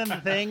 And then the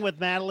thing with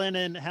Madeline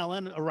and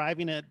Helen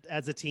arriving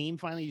as a team,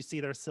 finally you see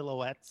their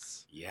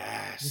silhouettes.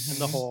 Yes. In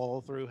the hole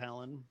through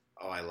Helen.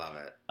 Oh, I love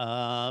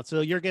it.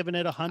 So you're giving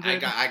it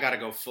 100? I got to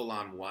go full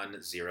on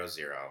 100.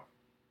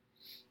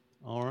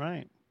 All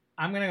right.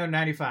 I'm going to go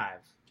 95.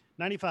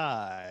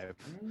 95.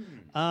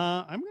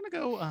 I'm going to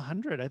go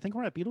 100. I think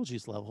we're at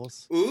Beetlejuice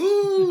levels.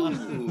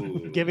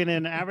 Ooh. Giving it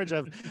an average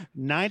of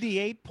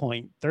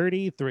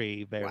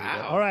 98.33. Very good.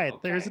 All right. Okay.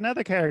 There's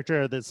another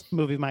character this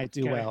movie might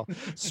do well.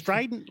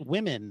 Strident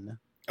Women.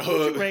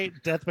 Would you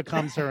rate Death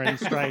Becomes Her and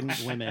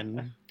Strident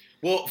Women?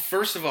 Well,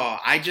 first of all,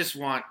 I just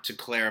want to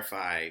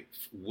clarify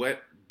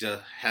what the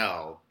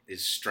hell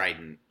is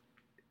strident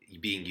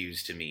being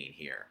used to mean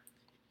here.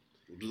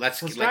 Let's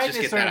just get that out of the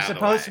way. Strident is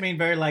supposed to mean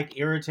very like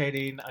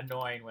irritating,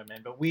 annoying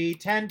women, but we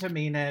tend to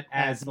mean it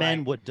as men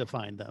like, would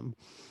define them.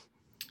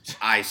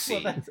 I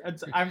see. Well,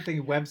 I'm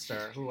thinking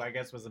Webster, who I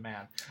guess was a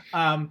man.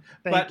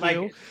 But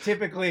like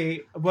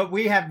typically, what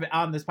we have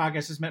on this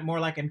podcast is meant more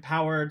like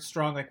empowered,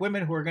 strong, like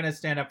women who are going to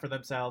stand up for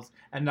themselves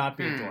and not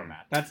be a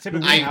doormat. That's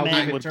typically how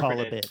men would call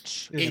a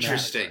bitch.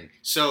 Interesting.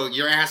 So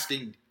you're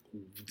asking,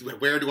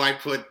 where do I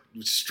put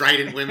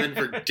strident women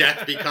for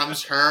Death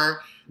Becomes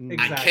Her?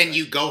 Exactly. Can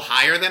you go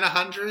higher than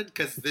 100?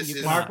 Because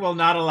Mark will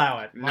not allow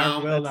it.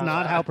 That's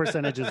not how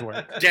percentages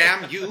work.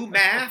 Damn you,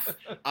 math!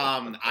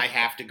 I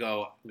have to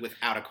go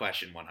without a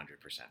question 100%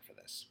 for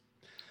this.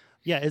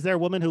 Yeah, is there a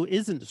woman who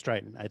isn't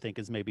strident? I think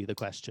is maybe the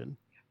question.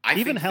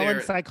 Even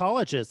Helen's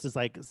psychologist is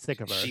like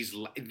sick of her. She's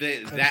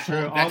that's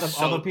true.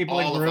 All the people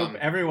in group,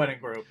 everyone in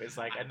group is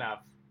like enough.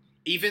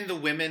 Even the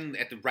women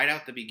right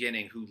out the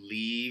beginning who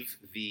leave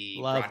the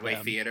Broadway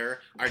theater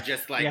are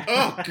just like,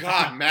 oh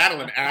God,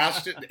 Madeline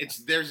asked it.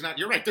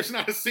 You're right. There's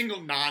not a single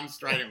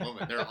non-strident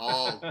woman. They're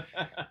all,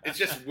 it's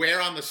just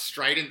where on the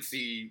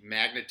stridency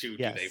magnitude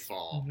do they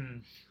fall?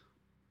 Mm-hmm.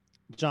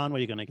 John, what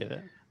are you going to give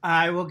it?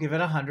 I will give it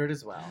 100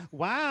 as well.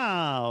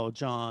 Wow,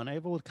 John,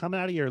 able to come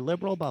out of your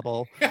liberal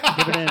bubble, give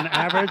it an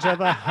average of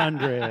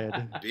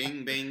 100.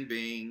 Bing, bing,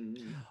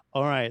 bing.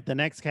 All right, the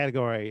next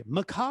category,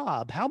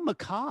 macabre. How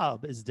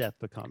macabre is Death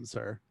Becomes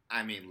Her?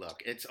 I mean,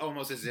 look, it's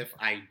almost as if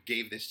I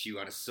gave this to you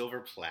on a silver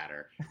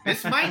platter.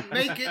 This might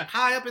make it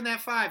high up in that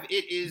 5.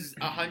 It is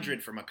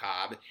 100 for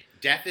macabre.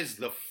 Death is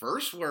the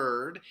first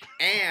word,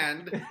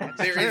 and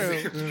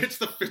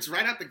it's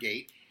right out the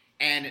gate.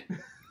 And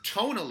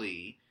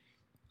tonally,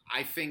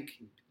 I think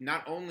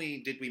not only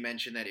did we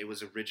mention that it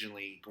was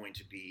originally going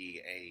to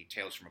be a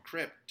Tales from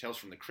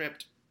the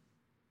Crypt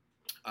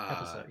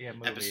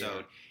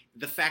episode.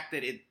 The fact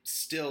that it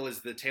still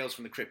is the Tales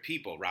from the Crypt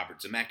people,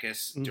 Robert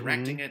Zemeckis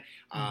directing it.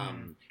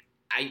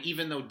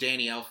 Even though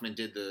Danny Elfman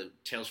did the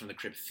Tales from the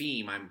Crypt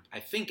theme,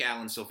 I think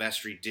Alan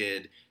Silvestri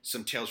did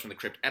some Tales from the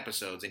Crypt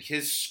episodes, and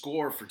his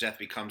score for Death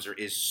Becomes Her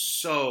is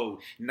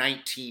so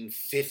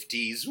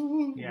 1950s.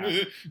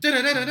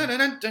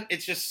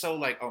 It's just so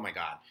like, oh my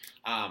God.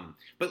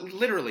 But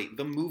literally,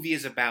 the movie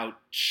is about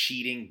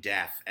cheating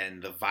death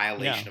and the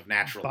violation of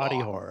natural law. Body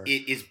horror.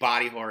 It is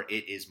body horror.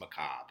 It is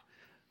macabre.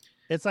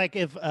 It's like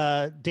if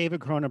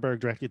David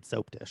Cronenberg directed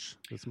Soap Dish,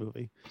 this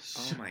movie.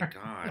 Oh my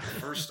God!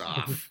 First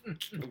off,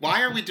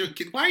 why are you doing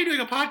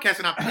a podcast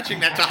and not pitching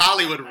that to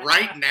Hollywood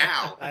right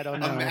now? I don't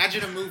know.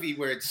 Imagine a movie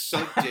where it's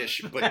Soap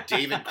Dish, but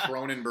David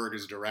Cronenberg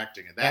is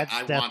directing it.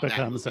 Death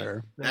Becomes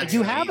Her.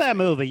 You have that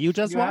movie. You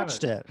just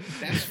watched it.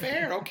 That's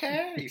fair.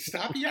 Okay,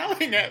 stop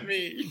yelling at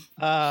me.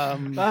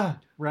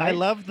 Right? I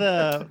love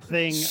the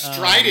thing.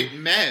 Strident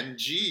men.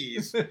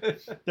 Jeez.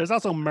 There's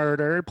also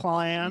murder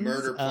plans.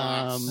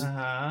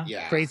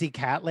 Yeah. Crazy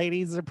cat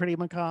ladies are pretty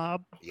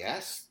macabre.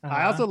 Yes.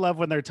 I also love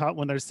when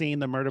they're seeing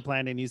the murder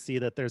plan and you see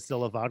that there's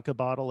still a vodka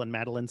bottle in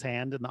Madeline's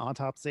hand in the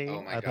autopsy.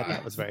 Oh my God. Thought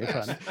that was very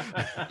fun.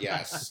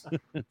 Yes.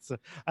 So,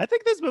 I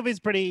think this movie's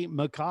pretty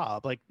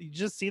macabre. Like you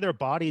just see their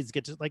bodies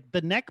get to like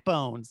the neck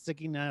bone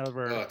sticking out of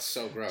her. Oh, it's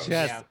so gross.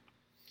 Chest. Yeah.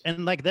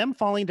 And like them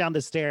falling down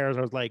the stairs,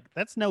 I was like,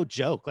 that's no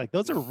joke. Like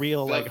those are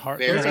real, like hard.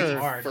 Those are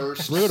hard.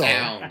 First brutal.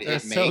 Sound They're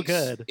so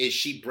good. Is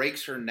she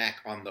breaks her neck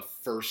on the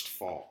first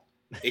fall.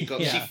 It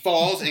goes. She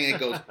falls and it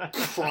goes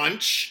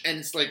crunch, and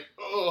it's like,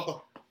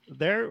 oh.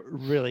 They're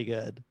really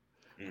good.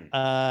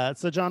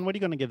 So John, what are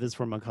you going to give this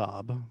for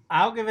Macabre?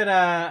 I'll give it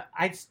a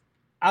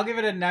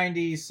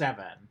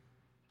 97.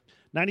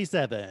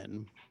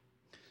 97.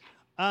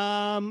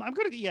 I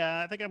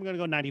think I'm gonna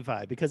go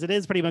 95 because it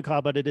is pretty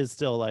macabre, but it is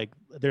still like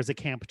there's a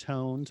camp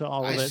tone to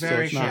all of it. Very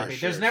so it's not campy.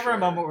 There's never a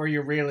moment where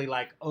you're really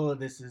like, oh,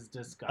 this is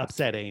disgusting.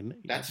 upsetting.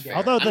 That's fair.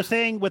 Although the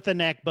thing with the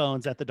neck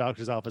bones at the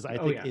doctor's office, I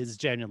think, yeah. is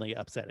genuinely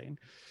upsetting.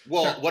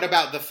 Well, what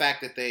about the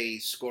fact that they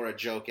score a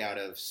joke out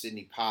of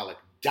Sidney Pollack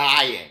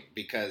dying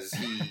because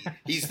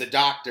he's the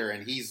doctor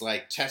and he's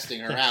like testing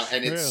her out,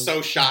 and it's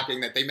so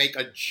shocking that they make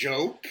a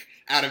joke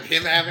out of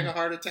him having a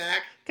heart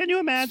attack. Can you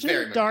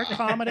imagine dark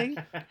comedy?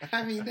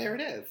 I mean, there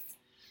it is.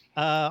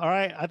 All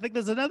right, I think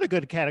there's another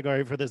good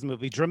category for this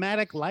movie: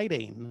 dramatic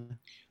lighting.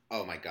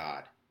 Oh my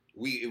God,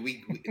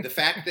 we the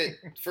fact that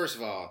first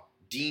of all,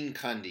 Dean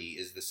Cundy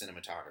is the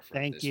cinematographer.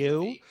 Thank of this you.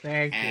 movie.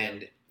 Thank you.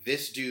 And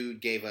this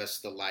dude gave us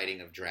the lighting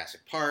of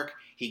Jurassic Park.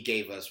 He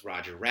gave us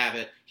Roger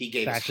Rabbit. He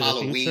gave us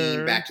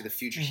Halloween, Back to the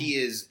Future. He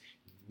is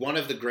one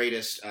of the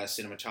greatest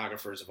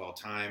cinematographers of all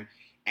time.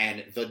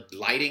 And the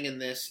lighting in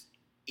this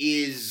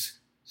is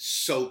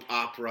soap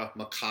opera,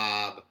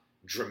 macabre,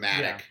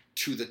 dramatic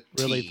to the T.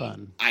 Really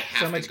fun. I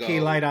have so much to go key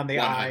light on the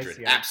 100. eyes.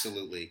 Yeah.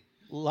 Absolutely.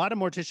 A lot of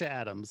Morticia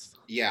Addams.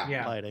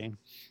 Yeah. Lighting.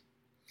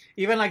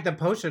 Even like the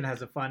potion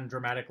has a fun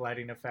dramatic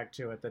lighting effect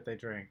to it that they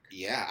drink.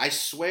 Yeah, I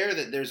swear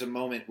that there's a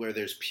moment where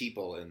there's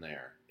people in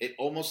there. It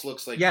almost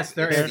looks like yes,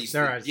 there is.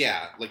 There is.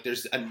 Yeah, like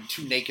there's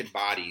two naked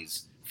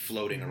bodies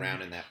floating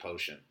around in that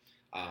potion.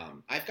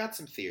 I've got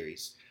some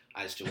theories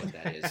as to what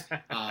that is.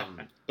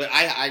 But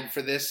I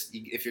for this,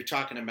 if you're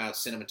talking about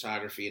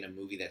cinematography in a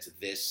movie that's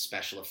this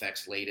special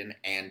effects laden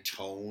and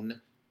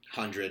tone,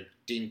 100.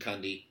 Dean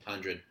Cundy,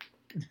 100.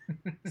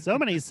 So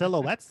many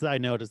silhouettes I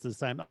noticed this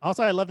time.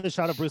 Also, I love the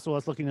shot of Bruce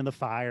Willis looking in the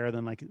fire,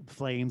 then like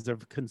flames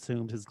have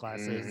consumed his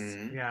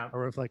glasses. Yeah, are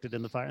reflected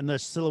in the fire, and the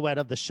silhouette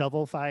of the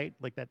shovel fight,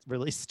 like that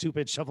really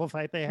stupid shovel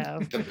fight they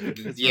have. The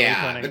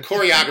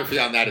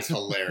choreography on that is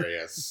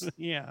hilarious.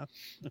 Yeah.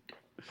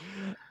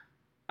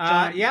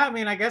 Yeah, I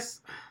mean, I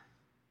guess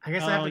I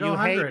have to go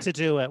 100. You hate to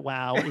do it.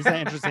 Wow. Is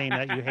that interesting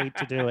that you hate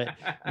to do it?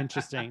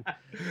 Interesting.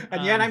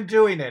 And yet I'm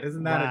doing it.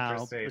 Isn't that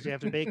interesting? But you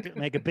have to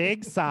make a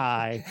big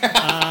sigh.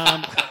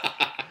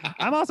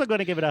 I'm also going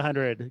to give it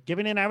 100,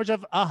 giving an average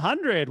of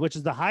 100, which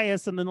is the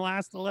highest in the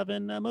last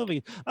 11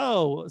 movies.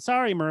 Oh,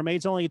 sorry,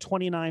 Mermaids, only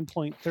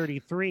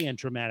 29.33 in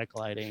dramatic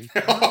lighting.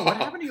 Oh, what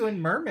happened to you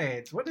in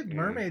Mermaids? What did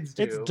Mermaids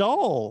do? It's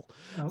dull.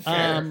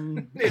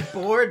 Okay. It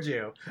bored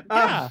you.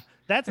 Yeah.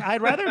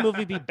 I'd rather a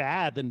movie be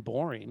bad than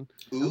boring.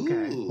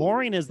 Okay.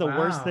 Boring is the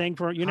worst thing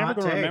for you're never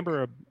going to take.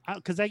 remember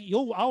because I'll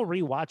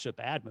rewatch a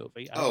bad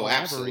movie. Oh,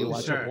 absolutely. Never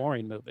rewatch a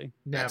boring movie.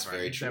 That's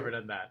very true. Never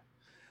done that.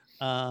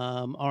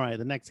 All right,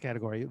 the next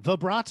category,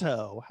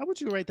 vibrato. How would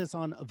you rate this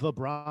on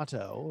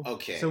vibrato?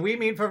 Okay. So we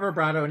mean for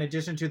vibrato, in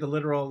addition to the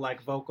literal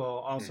like vocal,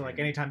 also like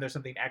anytime there's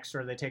something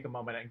extra, they take a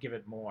moment and give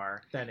it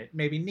more than it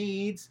maybe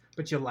needs,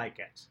 but you like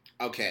it.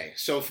 Okay,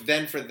 so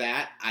then for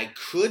that, I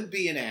could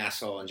be an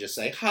asshole and just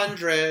say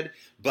 100,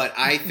 but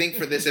I think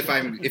for this, if I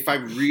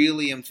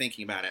really am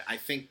thinking about it, I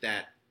think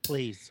that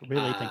please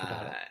really think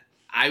about it.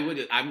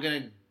 I'm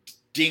gonna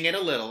ding it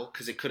a little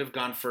because it could have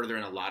gone further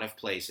in a lot of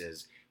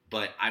places.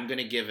 But I'm going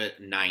to give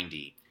it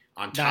 90.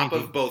 On top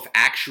of both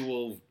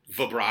actual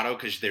vibrato,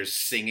 because there's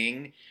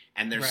singing,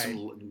 and there's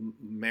some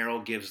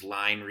Meryl gives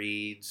line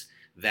reads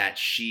that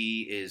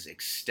she is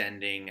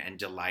extending and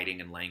delighting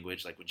in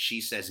language. Like when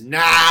she says,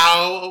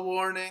 now a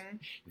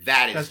warning,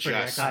 that's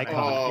just, iconic.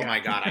 Oh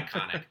my God,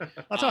 iconic.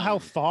 Also how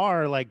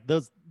far, like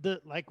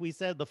like we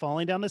said, the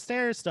falling down the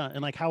stairs stunt,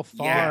 and like how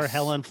far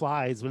Helen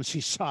flies when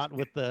she's shot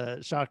with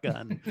the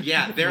shotgun.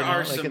 Yeah, there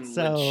are like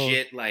some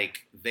legit,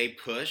 like they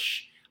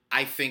push.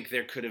 I think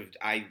there could have.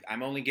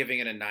 I'm only giving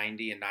it a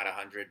 90 and not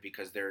 100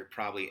 because there are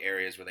probably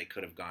areas where they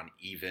could have gone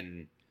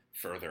even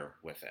further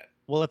with it.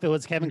 Well, if it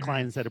was Kevin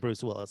Kline instead of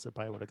Bruce Willis, it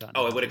probably would have gotten.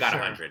 Oh, it would have got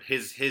 100.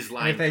 His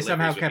line. And if they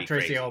somehow kept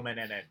Tracy crazy. Ullman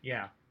in it,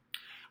 yeah.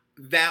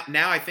 That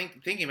now I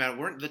think thinking about it,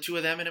 weren't the two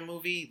of them in a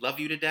movie "Love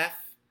You to Death"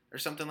 or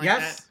something like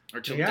that,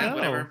 or "Till Death,"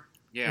 whatever?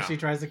 Yeah. And she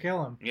tries to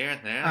kill him. Yeah.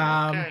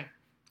 Okay.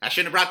 I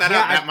shouldn't have brought that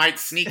up. That might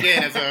sneak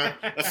in as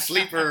a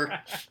sleeper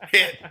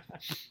hit.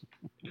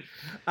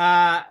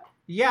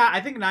 Yeah,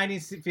 I think 90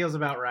 feels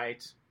about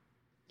right.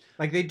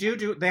 Like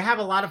they have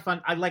a lot of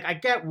fun. I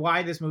get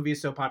why this movie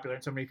is so popular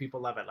and so many people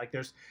love it. Like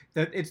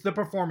it's the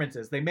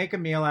performances. They make a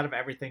meal out of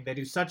everything. They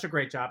do such a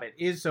great job. It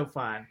is so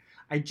fun.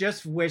 I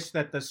just wish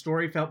that the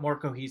story felt more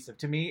cohesive.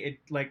 To me,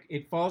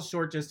 it falls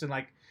short just in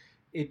like,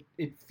 it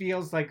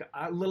feels like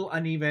a little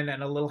uneven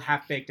and a little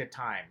half-baked at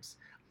times.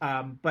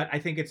 But I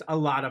think it's a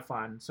lot of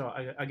fun. So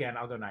again,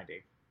 I'll go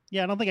 90.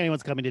 Yeah, I don't think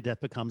anyone's coming to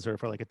Death Becomes Her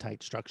for like a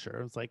tight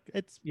structure. It's like,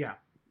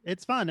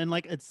 it's fun. And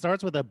like, it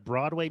starts with a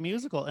Broadway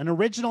musical, an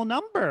original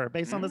number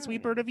based on The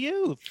Sweet Bird of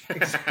Youth.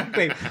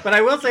 Exactly. But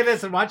I will say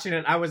this, in watching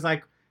it, I was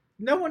like,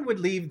 no one would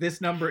leave this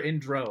number in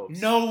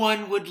droves. No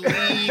one would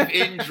leave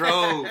in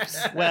droves.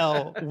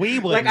 Well, we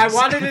would. Like, I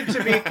wanted it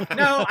to be.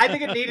 No, I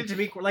think it needed to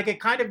be like, it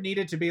kind of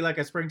needed to be like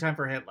a Springtime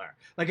for Hitler.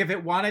 Like, if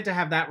it wanted to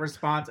have that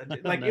response,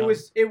 like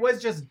it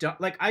was just dumb.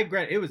 Like, I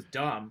agree, it was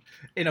dumb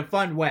in a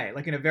fun way,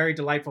 like in a very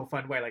delightful,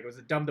 fun way. Like, it was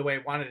dumb the way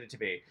it wanted it to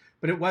be.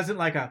 But it wasn't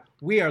like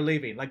we are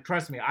leaving. Like,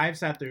 trust me, I've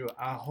sat through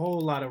a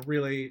whole lot of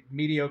really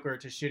mediocre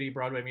to shitty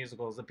Broadway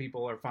musicals that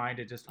people are fine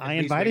to just. I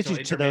invited you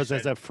to those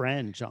as a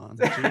friend, John.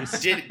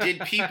 Did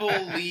people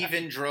leave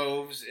in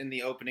droves in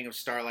the opening of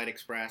Starlight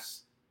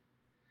Express?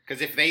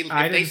 Because if they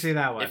didn't see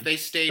that one. If they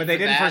stayed, but they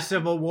didn't for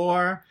Civil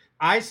War.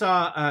 I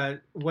saw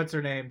what's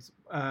her name's.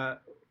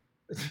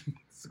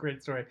 It's a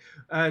great story.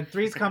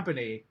 Three's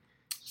Company.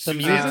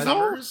 Suzanne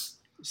Summers.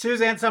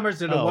 Suzanne Summers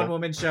did a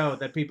one-woman show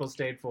that people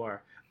stayed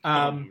for.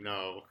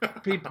 No.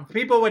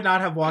 people would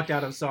not have walked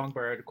out of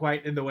Songbird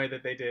quite in the way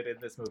that they did in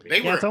this movie.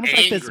 It's almost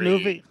like this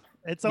movie.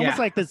 It's almost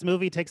like this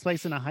movie takes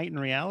place in a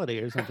heightened reality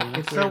or something.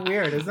 It's so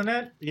weird, isn't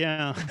it?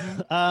 Yeah.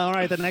 All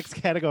right, the next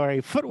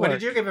category, footwork. What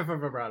did you give it for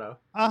vibrato?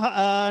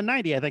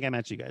 90. I think I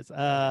met you guys.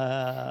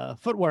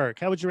 Footwork.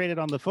 How would you rate it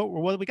on the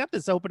footwork? Well, we got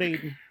this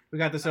opening. We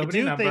got this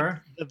opening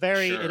number.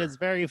 It is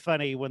very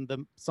funny when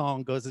the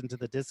song goes into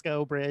the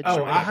disco bridge.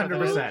 Oh,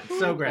 100%.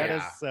 So great. That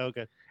is so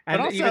good. And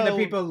also, even the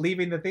people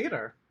leaving the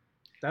theater.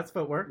 That's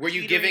footwork. Were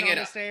you giving it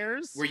the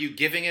stairs? Were you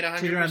giving it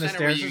 100%,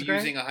 or were you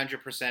using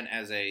 100%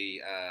 as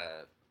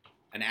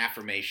an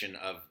affirmation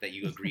of that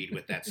you agreed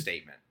with that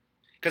statement?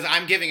 Because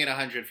I'm giving it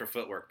 100 for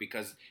footwork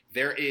because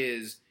there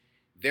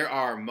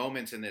are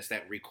moments in this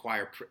that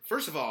require.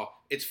 First of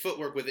all, it's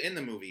footwork within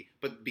the movie,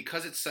 but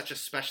because it's such a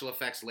special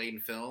effects laden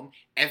film,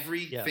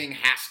 everything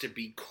has to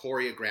be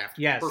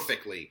choreographed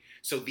perfectly.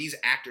 So these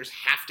actors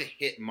have to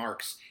hit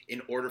marks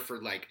in order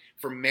for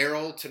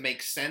Meryl to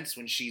make sense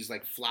when she's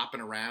like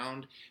flopping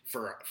around,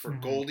 for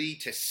Goldie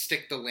to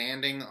stick the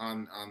landing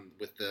on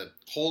with the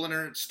hole in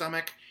her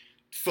stomach.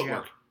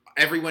 Footwork.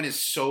 Yeah. Everyone is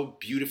so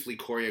beautifully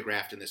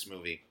choreographed in this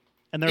movie.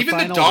 And even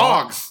the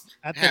dogs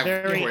at the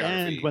very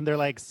end, when they're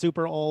like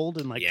super old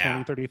and like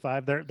 20,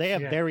 35, they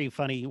have very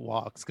funny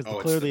walks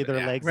because clearly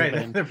their legs have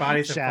been their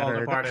bodies shattered. have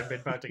fallen apart and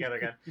been put together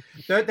again.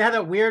 They had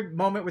that weird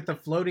moment with the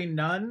floating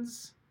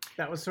nuns.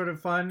 That was sort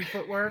of fun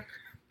footwork.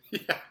 Yeah.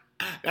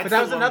 But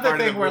that was another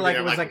thing where like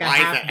it was like a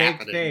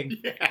half-baked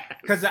thing.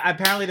 Because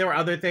apparently there were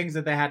other things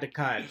that they had to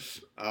cut.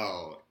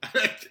 Oh.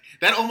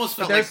 That almost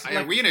felt like,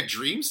 are we in a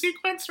dream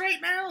sequence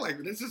right now? Like,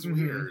 this is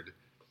weird.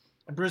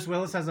 Bruce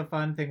Willis has a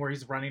fun thing where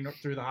he's running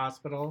through the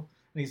hospital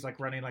and he's like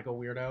running like a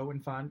weirdo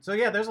and fun. So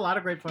yeah, there's a lot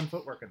of great fun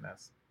footwork in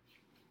this.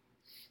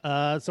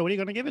 So what are you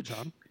going to give it,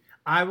 John?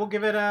 I'll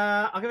give it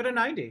a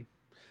 90.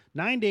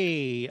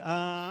 90.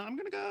 I'm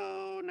going to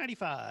go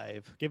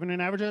 95. Giving an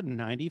average of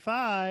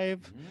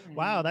 95.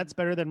 Wow, that's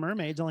better than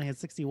Mermaids. Only had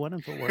 61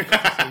 in footwork.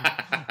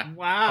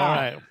 Wow. All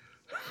right.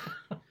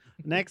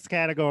 Next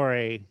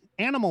category,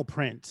 animal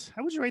print.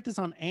 How would you rate this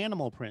on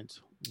animal print?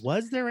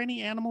 Was there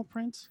any animal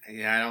print?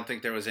 Yeah, I don't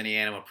think there was any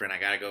animal print. I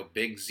got to go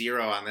big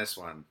 0 on this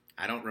one.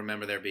 I don't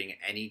remember there being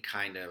any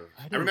kind of...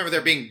 I remember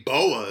there being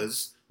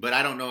boas, but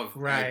I don't know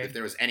if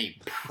there was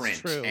any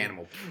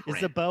animal print.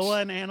 Is the boa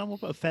an animal,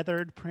 a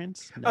feathered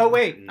print? No. Oh,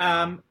 wait.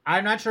 No.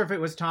 I'm not sure if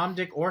it was Tom,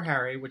 Dick, or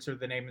Harry, which are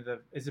the name of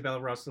the Isabella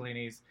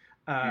Rossellini's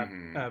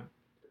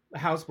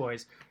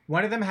houseboys.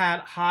 One of them had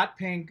hot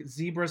pink,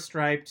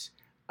 zebra-striped...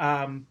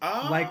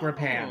 lycra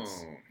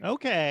pants.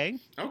 Okay,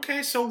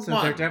 so one.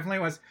 There definitely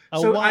was.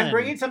 So I'm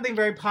bringing something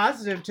very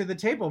positive to the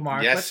table,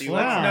 Mark. Yes,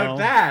 let's note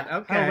that.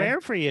 Okay. How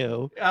rare for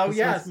you. Oh, this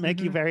yes. must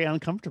make you very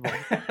uncomfortable.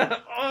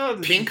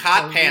 Pink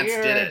hot pants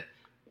did it.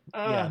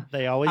 Yeah,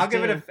 they always do.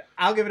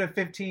 I'll give it a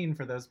 15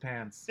 for those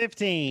pants.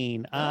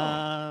 15.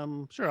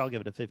 Sure, I'll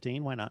give it a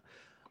 15. Why not?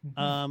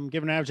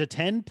 Give an average of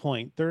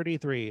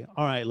 10.33.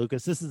 All right,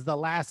 Lucas, this is the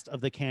last of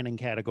the canon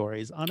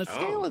categories. On a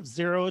scale of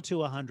 0 to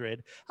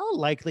 100, how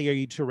likely are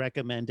you to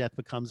recommend Death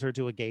Becomes Her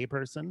to a gay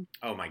person?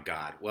 Oh my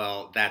God.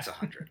 Well, that's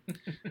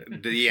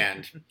 100. The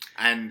end.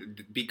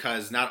 And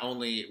because not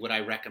only would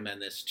I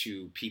recommend this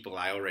to people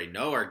I already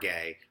know are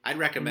gay, I'd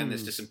recommend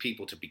this to some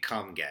people to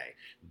become gay.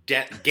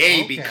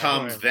 Gay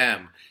becomes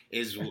them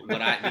is what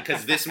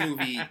because this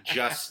movie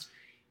just,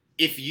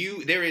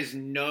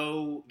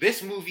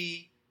 this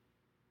movie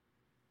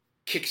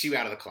kicks you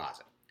out of the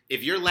closet.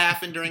 If you're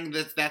laughing during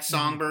that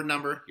Songbird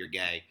number, you're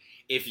gay.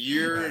 If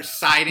you're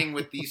siding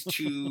with these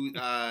two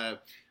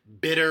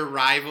bitter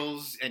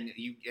rivals and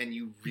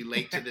you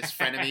relate to this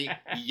frenemy,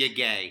 you're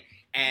gay.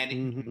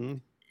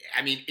 And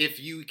I mean, if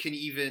you can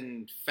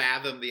even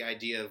fathom the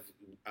idea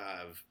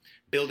of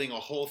building a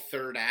whole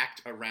third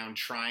act around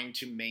trying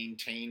to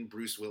maintain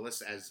Bruce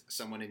Willis as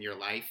someone in your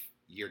life,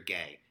 you're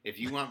gay. If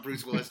you want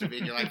Bruce Willis to be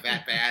in your life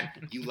that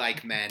bad, you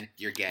like men,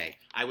 you're gay.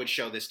 I would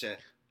show this to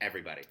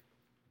everybody.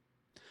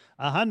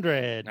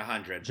 100.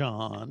 100.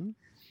 John.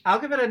 I'll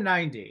give it a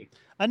 90.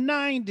 A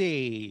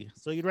 90.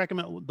 So you'd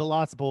recommend The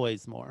Lost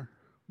Boys more.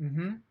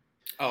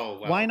 Oh,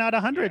 well, why not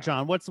 100,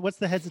 John? What's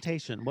the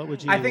hesitation? What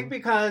would you? I think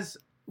because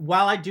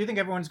while I do think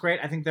everyone's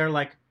great, I think they're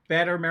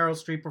better Meryl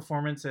Streep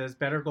performances,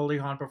 better Goldie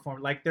Hawn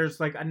performance. Like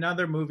there's like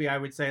another movie I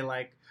would say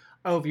like,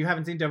 oh, if you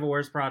haven't seen Devil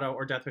Wears Prada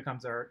or Death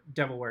Becomes Her,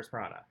 Devil Wears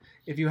Prada.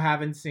 If you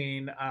haven't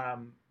seen, I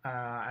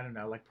don't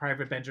know, like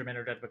Private Benjamin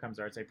or Death Becomes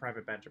Her, I'd say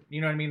Private Benjamin.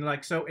 You know what I mean?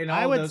 Like, so in all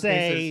I would those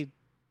say cases,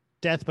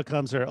 Death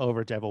Becomes Her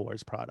over Devil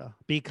Wears Prada,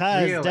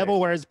 because Really?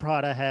 Devil Wears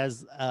Prada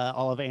has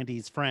all of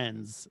Andy's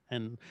friends,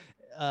 and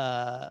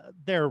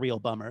they're a real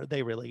bummer.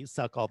 They really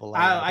suck all the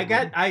life out of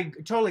him. I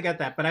totally get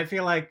that, but I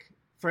feel like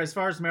for as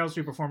far as Meryl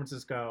Streep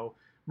performances go,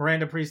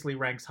 Miranda Priestley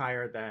ranks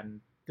higher than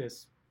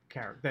this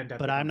character. Than Death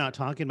But Becomes I'm not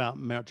Her. talking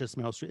about just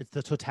Meryl Streep. It's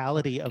the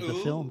totality of the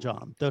film,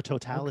 John. The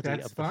totality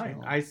That's of the fine.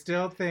 film. I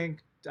still think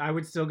I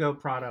would still go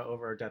Prada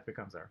over Death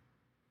Becomes Her.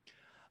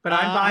 But I'm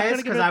I'm gonna biased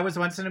give because it- I was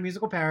once in a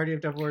musical parody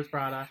of Devil Wears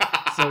Prada.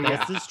 So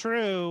yeah. This is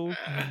true.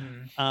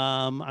 Mhm.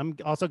 I'm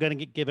also going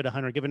to give it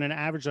 100, giving it an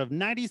average of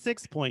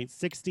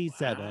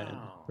 96.67.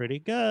 Wow. Pretty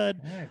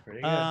good. Yeah,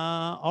 pretty good.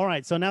 All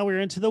right, so now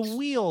we're into the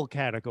wheel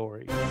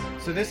category.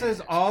 So this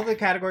is all the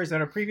categories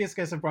that our previous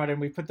guests have brought in.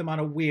 We put them on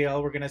a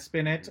wheel. We're going to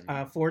spin it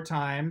 4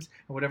 times.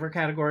 And whatever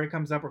category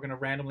comes up, we're going to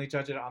randomly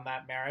judge it on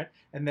that merit.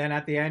 And then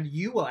at the end,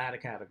 you will add a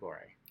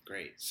category.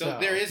 Great. So So,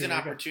 there is here an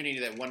we go. opportunity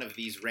that one of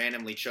these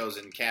randomly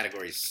chosen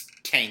categories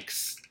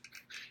tanks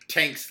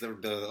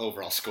the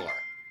overall score.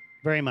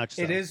 Very much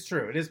so. It is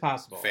true. It is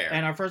possible. Fair.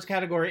 And our first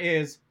category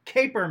is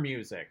caper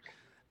music.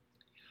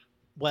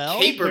 Well,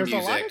 Caper there's a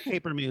lot of music.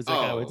 caper music,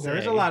 I Oh. would say. There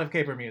is a lot of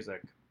caper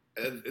music.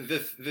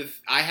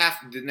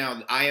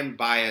 I am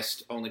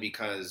biased only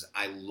because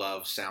I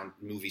love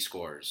movie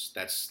scores.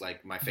 That's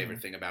like my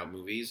favorite thing about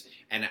movies,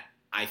 and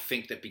I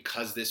think that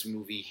because this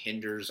movie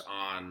hinders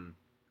on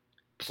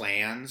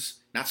plans,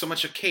 not so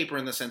much a caper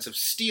in the sense of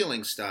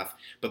stealing stuff,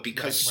 but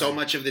because so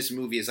much of this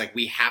movie is like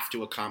we have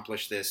to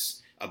accomplish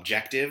this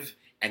objective,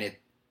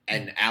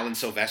 and Alan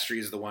Silvestri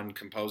is the one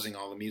composing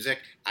all the music.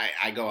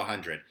 I go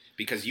 100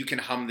 because you can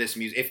hum this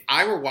music. If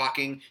I were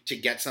walking to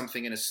get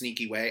something in a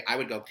sneaky way, I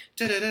would go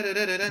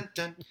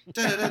da-da-da-da-da-dun-dun,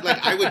 da-da-da,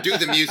 like I would do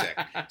the music.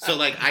 So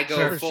like I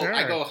go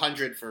I go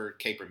 100 for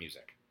caper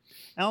music.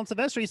 Alan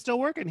Silvestri is still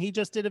working. He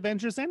just did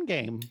Avengers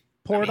Endgame. I mean,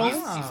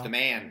 Portals. he's the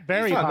man.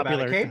 Very Talk about a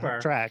popular caper.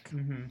 track.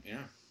 Mhm.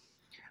 Yeah.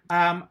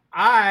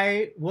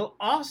 I will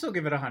also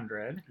give it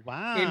 100.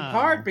 Wow. In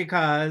part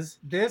because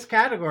this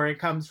category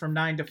comes from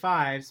 9 to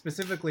 5,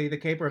 specifically the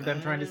caper of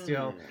them trying to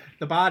steal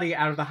the body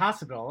out of the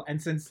hospital. And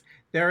since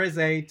there is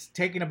a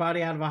taking a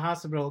body out of a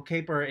hospital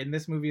caper in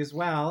this movie as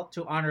well,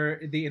 to honor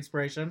the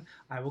inspiration,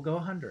 I will go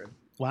 100.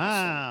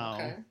 Wow.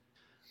 Okay.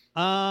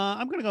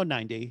 I'm going to go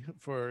 90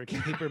 for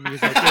caper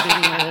music,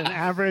 giving it an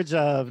average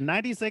of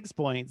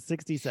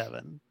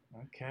 96.67.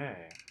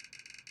 Okay.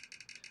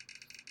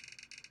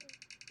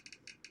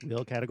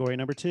 Wheel category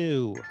number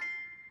 2.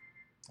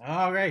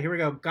 All right, here we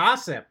go.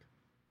 Gossip.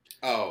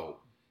 Oh.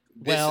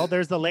 Well,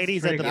 there's the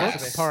ladies at pretty the good.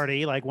 book Yes.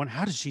 party. Like,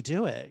 how does she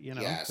do it? You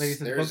know? Yes,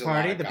 Ladies at the there's book a lot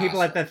party. of The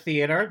people at the gossip.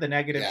 theater. The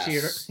negative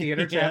Yes.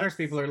 theater chatters. Yes.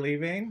 People are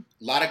leaving.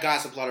 A lot of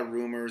gossip, a lot of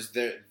rumors.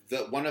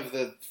 One of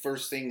the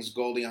first things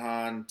Goldie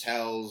Hawn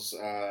tells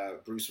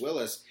Bruce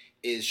Willis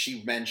is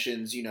she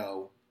mentions,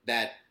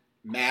 that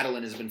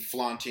Madeline has been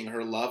flaunting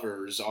her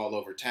lovers all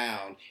over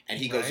town. And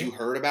he goes, Right. "You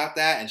heard about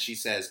that?" And she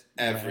says,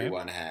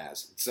 "Everyone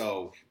has."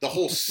 So the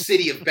whole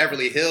city of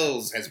Beverly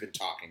Hills has been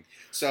talking.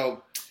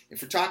 So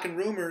if we're talking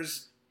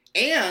rumors,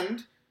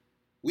 and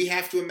we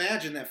have to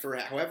imagine that for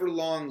however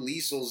long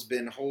Liesel's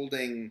been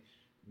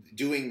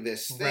doing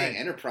this thing, Right.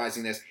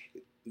 enterprising this,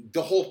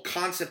 the whole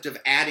concept of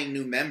adding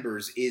new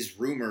members is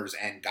rumors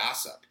and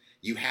gossip.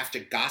 You have to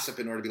gossip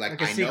in order to be like,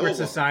 Like a I know secret of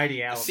them.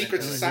 society A element.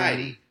 secret to it.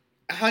 society.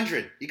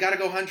 100. You got to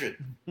go 100.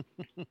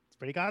 It's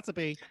pretty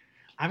gossipy.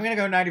 I'm going to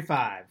go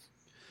 95.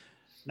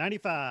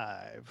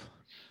 95.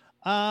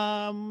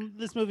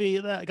 This movie,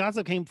 the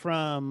gossip came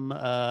from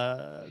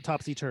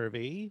Topsy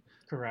Turvy.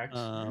 Correct. But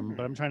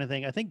I'm trying to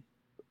think. I think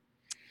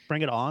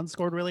Bring It On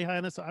scored really high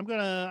on this. So I'm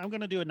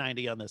gonna do a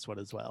 90 on this one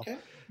as well. Okay.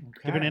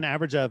 Giving it an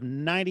average of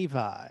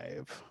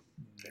 95.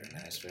 Very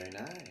nice, very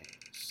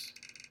nice.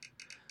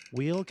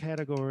 Wheel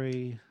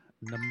category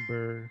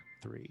number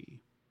 3.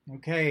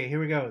 Okay, here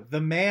we go.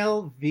 The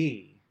male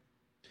V.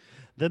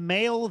 The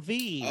male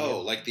V. Oh,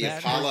 like the That-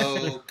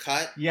 Apollo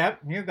cut? Yep,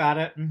 you got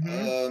it.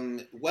 Mhm.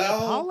 The Well,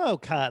 Apollo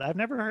cut. I've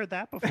never heard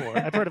that before.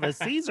 I've heard of a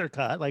Caesar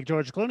cut, like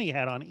George Clooney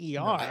had on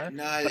ER.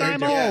 no, but they're I'm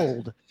different.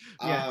 old.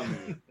 Yeah.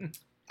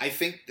 I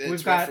think that's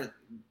We've got referent.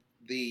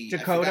 I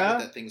Dakota, forgot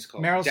what that thing's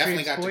called. Meryl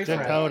Definitely Streep's got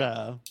boyfriend.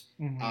 Dakota.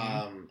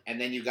 Mhm. And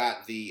then you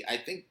got I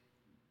think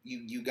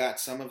you got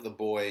some of the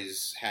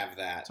boys have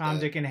that. Tom,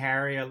 Dick, and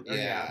Harry. Yeah,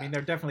 Yeah. I mean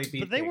they're definitely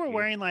beat. But they were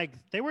wearing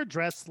they were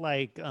dressed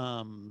like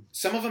Some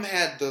of them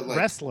had the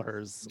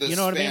wrestlers. the You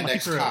know what I mean?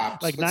 spandex Like,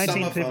 tops, like but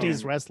some of 1950s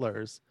them-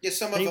 wrestlers. Yeah,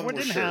 some of They them were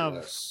didn't have-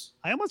 shirtless.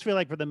 I almost feel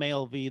like for the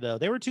male V though,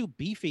 they were too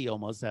beefy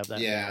almost to have that.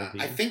 Yeah, male V.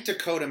 I think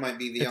Dakota might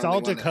be the it's only all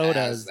one that Dakota's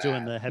has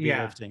doing that. the heavy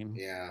Yeah. lifting,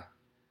 Yeah,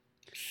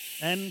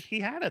 and he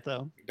had it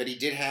though. but he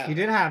did have. He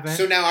did have it.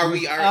 So now are It we?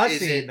 was Are a is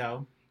scene, it?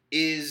 though?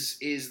 Is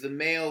the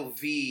male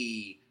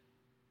V?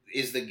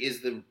 Is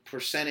the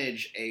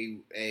percentage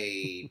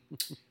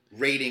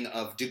rating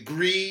of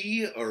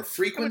degree or I would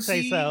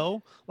frequency? say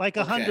so. Like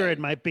 100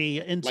 might be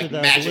into Like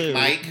the Magic blue.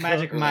 Mike?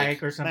 Magic Or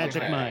Mike or something.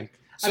 Magic like that. Mike.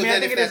 So I mean, I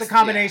then think if it is a that's-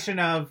 combination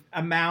of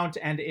amount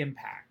and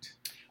impact.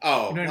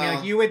 Oh, You know what I mean?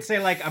 Like you would say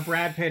like a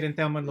Brad Pitt and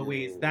Thelma and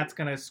Louise, that's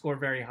gonna score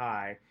very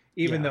high,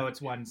 even though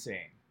it's one scene.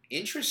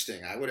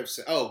 interesting. I would have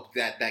said,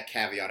 that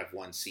caveat of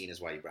one scene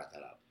is why you brought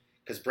that up.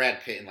 Because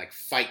Brad Pitt in like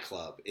Fight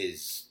Club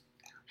is...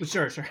 Well,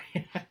 sure.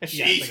 yeah, it's like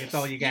Jesus. it's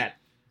all you get.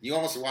 You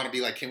almost want to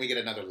be like, can we get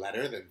another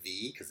letter than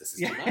V? Because this is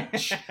too Yeah.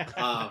 much.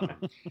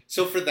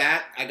 So for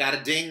that, I got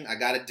to ding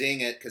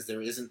it because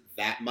there isn't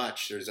that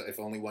much. There's if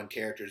only one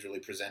character is really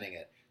presenting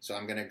it. So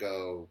I'm going to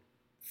go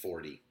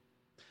 40.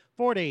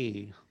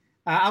 40.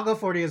 I'll go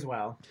 40 as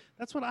well.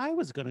 That's what I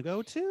was going to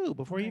go too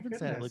before you My even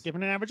said it. goodness. Like,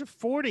 given an average of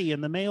 40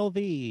 in the male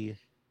V.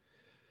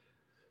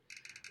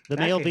 The That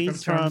male came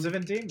V's from from Terms of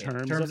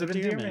Endearment. Terms of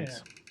Endearment.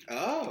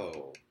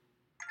 Oh.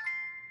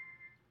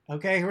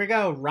 Okay, here we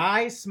go.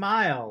 Rye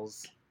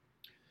Smiles.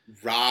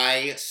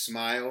 Rye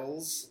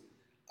Smiles.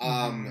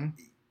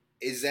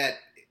 Is that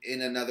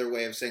in another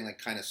way of saying like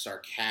kind of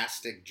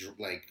sarcastic,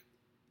 like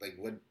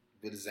what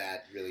does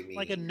that really mean?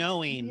 Like a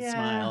knowing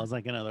smile is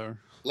like another.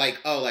 Like,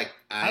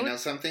 I know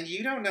something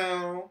you don't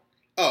know.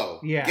 Oh,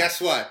 Yeah. Guess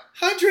what?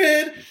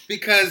 100!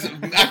 Because,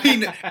 I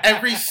mean,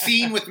 every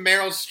scene with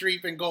Meryl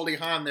Streep and Goldie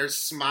Hawn, they're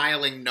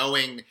smiling,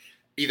 knowing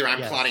either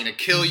I'm plotting to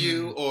kill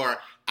you or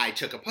I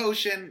took a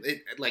potion.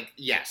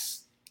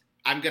 Yes.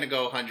 I'm going to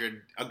go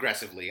 100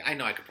 aggressively. I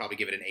know I could probably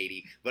give it an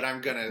 80, but I'll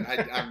give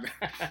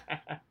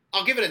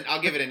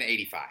it an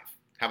 85.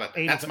 How about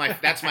that?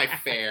 That's my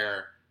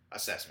fair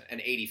assessment. An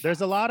 85.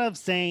 There's a lot of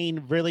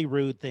saying really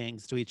rude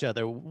things to each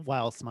other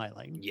while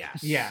smiling.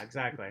 Yes. Yeah,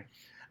 exactly.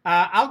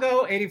 I'll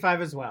go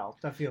 85 as well.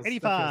 That feels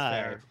 85.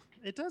 fair.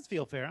 It does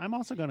feel fair. I'm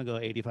also going to go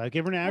 85.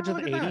 Give her an average of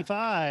look at that.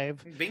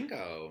 85.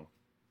 Bingo.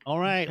 All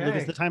right, Okay.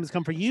 Lucas, the time has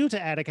come for you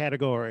to add a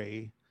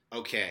category.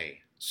 Okay.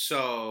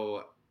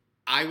 So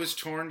I was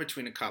torn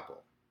between a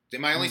couple.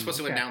 Am I only supposed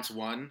to okay. announce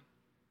one?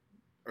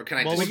 Or can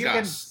I Well, Well, you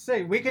can discuss?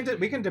 say we can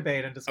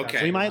debate and discuss.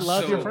 Okay. We might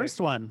love your So-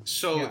 first one.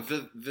 So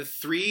Yeah. the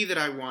three that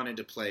I wanted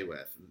to play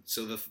with.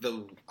 So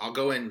the I'll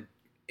go in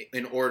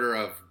order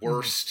of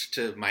worst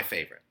to my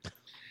favorite.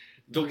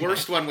 The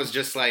worst one was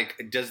just like,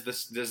 does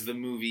the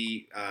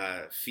movie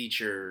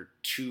feature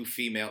two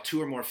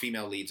or more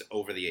female leads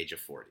over the age of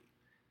 40?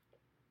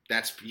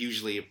 That's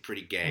usually a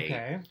pretty gay.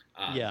 Okay.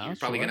 Yeah, you're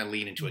probably sure. going to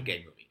lean into a gay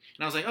movie.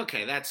 And I was like,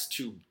 okay,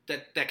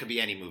 that could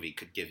be any movie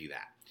could give you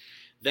that.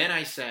 Then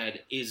I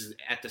said, is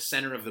at the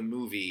center of the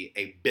movie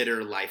a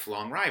bitter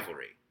lifelong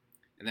rivalry?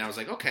 And then I was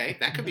like, okay,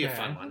 that could be a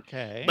fun one.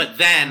 Okay. But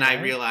then I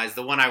Okay. realized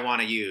the one I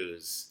want to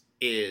use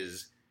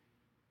is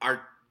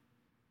our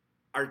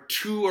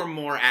two or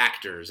more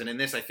actors, and in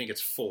this I think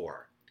it's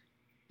 4,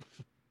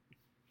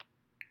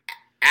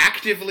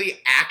 actively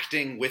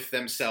acting with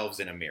themselves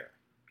in a mirror.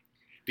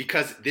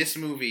 Because this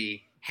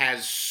movie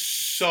has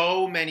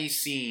so many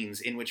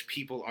scenes in which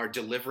people are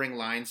delivering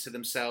lines to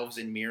themselves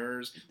in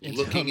mirrors,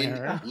 Into a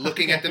mirror.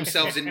 looking at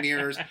themselves in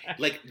mirrors.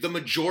 Like the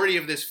majority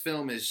of this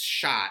film is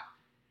shot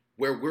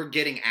where we're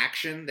getting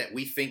action that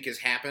we think is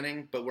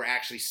happening, but we're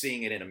actually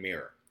seeing it in a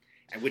mirror,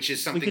 and which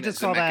is something could that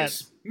just call that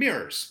Zemeckis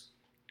mirrors.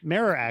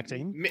 Mirror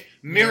acting.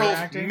 Mirror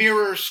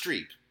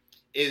Streep.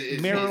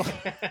 Mirror.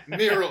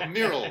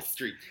 Meryl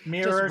Streep.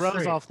 Mirror Just rolls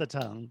Street. off the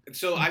tongue.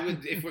 So I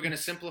would, if we're going to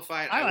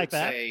simplify it, I I like would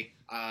that. say,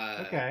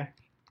 Okay.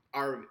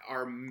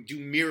 do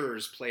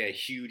mirrors play a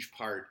huge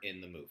part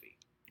in the movie?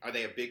 Are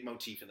they a big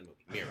motif in the movie?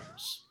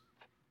 Mirrors.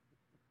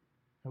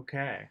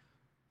 Okay.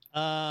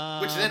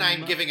 Which then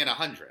I'm giving it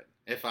 100,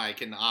 if I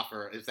can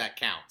offer, if that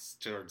counts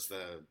towards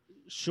the.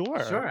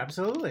 Sure. Sure.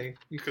 Absolutely.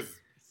 Because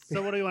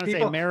So what do you want to say?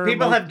 People, Mirror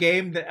people mo- have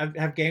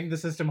gamed the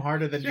system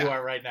harder than you Yeah.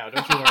 are right now.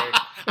 Don't you worry.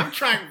 I'm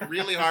trying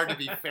really hard to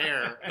be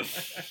fair.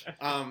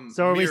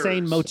 So are we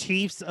saying mirrors.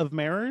 motifs of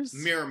mirrors?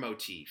 Mirror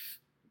motif.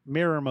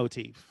 Mirror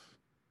motif.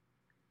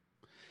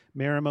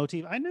 Mirror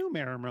motif. I knew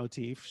Mirror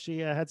motif. She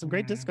had some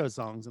great disco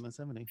songs in the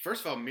 70s.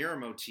 First of all, mirror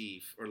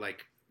motif, or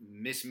like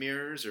Miss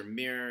Mirrors or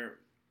Mirror.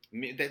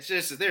 That's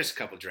just, there's a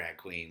couple drag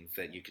queens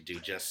that you could do.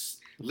 Just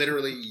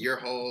literally, your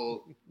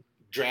whole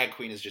drag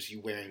queen is just you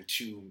wearing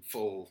 2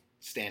 full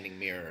standing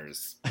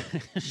mirrors.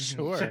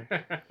 Sure.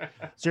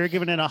 So you're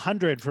giving it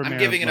 100 for I'm mirror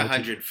giving it motif.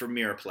 100 for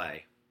mirror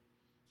play.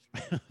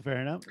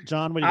 Fair enough.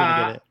 John, what are you going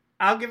to give it?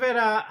 I'll give it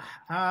a.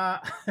 I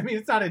mean,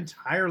 it's not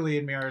entirely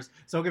in mirrors,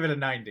 so I'll give it a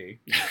 90.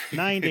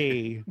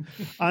 90.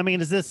 I mean,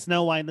 is this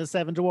Snow White and the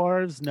Seven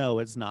Dwarves? No,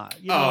 it's not.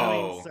 You know what I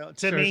mean? Oh. So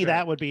to Sure, me, sure.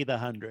 that would be the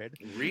 100.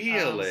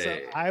 Really? So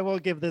I will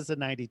give this a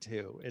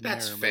 92. In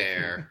That's mirror motif.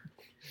 fair.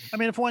 I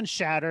mean, if one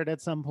shattered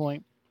at some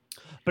point.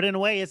 But in a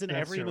way, isn't That's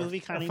every true. movie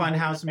kind A of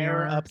funhouse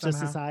mirror up to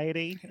somehow.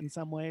 society in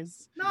some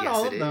ways? Not Yes,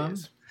 all it of them.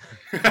 is.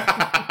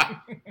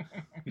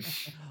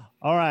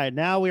 All right,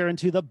 now we're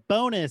into the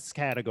bonus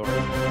category.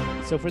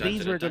 So for Dun,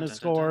 these, dun, we're dun, going to dun,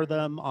 score dun.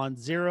 them on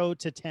 0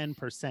 to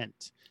 10%, and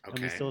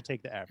we Okay. still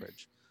take the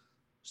average.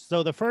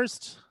 So the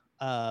first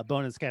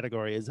bonus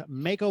category is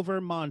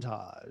makeover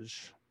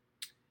montage.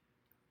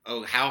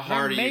 Oh, how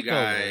hard are you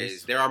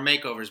guys? There are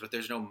makeovers, but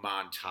there's no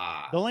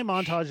montage. The only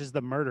montage is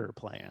the murder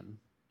plan.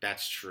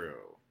 That's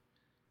true.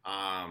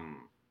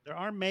 There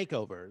are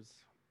makeovers.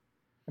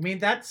 I mean,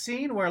 that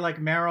scene where like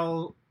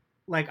Meryl,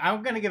 like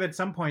I'm gonna give it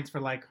some points for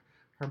like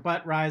her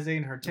butt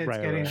rising, her tits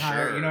getting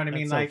higher. Sure. You know what I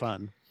mean? That's Like so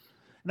fun. And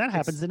that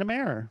happens in a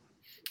mirror.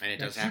 And it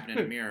does happen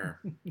in a mirror.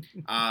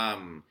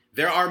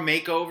 There are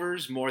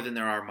makeovers more than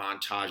there are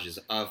montages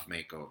of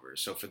makeovers.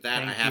 So for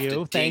that, I have to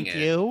ding Thank it.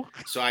 you.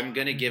 So I'm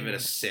gonna give it a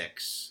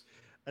 6.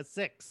 A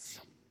 6.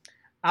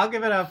 I'll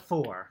give it a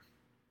 4.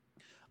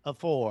 A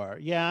 4.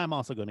 Yeah, I'm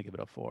also going to give it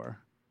a 4.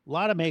 A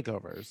lot of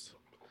makeovers.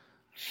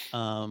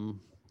 All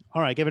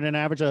right, give it an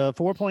average of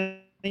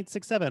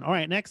 4.867. All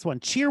right, next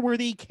one.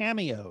 Cheerworthy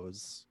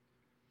cameos.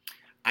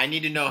 I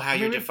need to know how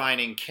you're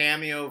defining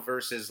cameo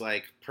versus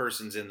like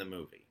persons in the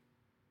movie.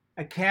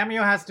 A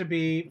cameo has to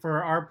be,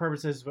 for our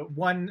purposes, but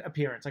one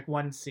appearance, like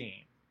one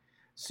scene.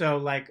 So,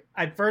 like,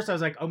 at first I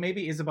was like, oh,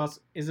 maybe Isabella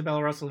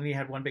Rossellini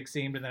had one big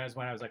scene, but then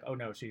when I was like, oh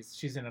no,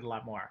 she's in it a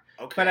lot more.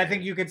 Okay. But I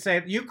think you could say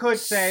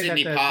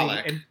Sidney that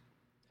Pollack.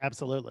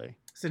 Absolutely.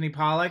 Sidney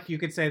Pollack. You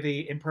could say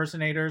the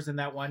impersonators in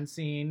that one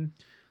scene.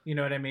 You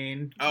know what I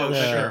mean? Oh,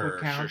 sure.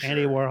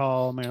 Andy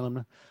Warhol,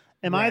 Marilyn.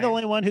 Am I the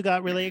only one who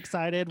got really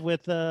excited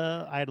with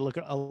I had to look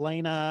at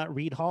Elena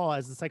Reed Hall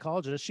as the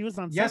psychologist? She was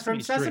on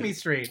Sesame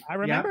Street. I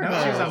remember her.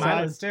 her. She was on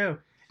my list too.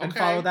 And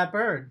Follow That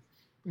Bird.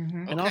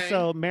 Mm-hmm. And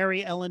also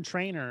Mary Ellen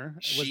Trainor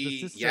was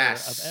the sister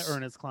of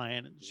Ernest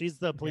Client. She's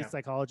the police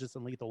psychologist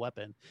in Lethal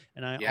Weapon,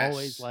 and I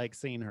always like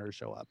seeing her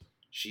show up.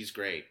 She's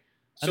great.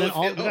 And then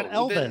we got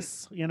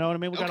Elvis. You know what I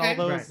mean? We got all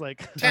those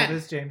like 10.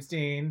 Elvis, James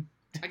Dean.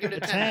 I give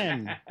it a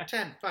 10.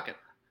 10. Fuck it.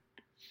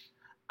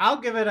 I'll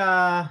give it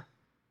a.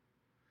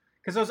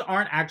 Because those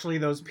aren't actually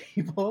those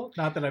people.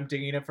 Not that I'm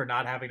dinging it for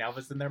not having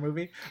Elvis in their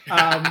movie.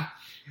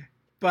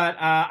 But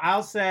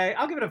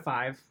I'll give it a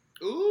 5.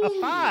 Ooh.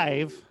 A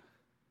 5?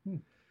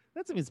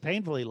 That seems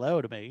painfully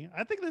low to me.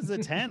 I think this is a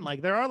 10.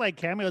 Like there are like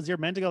cameos you're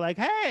meant to go like,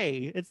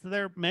 hey,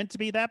 they're meant to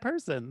be that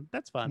person.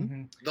 That's fun.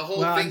 Mm-hmm. The whole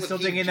thing. I'm still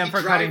dinging them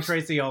for cutting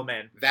Tracy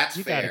Ullman. That's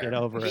you fair. Gotta get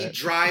over he it.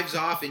 drives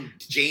off in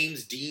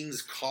James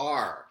Dean's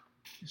car.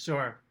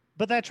 Sure.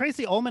 But that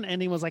Tracy Ullman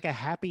ending was like a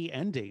happy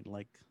ending.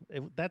 Like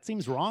that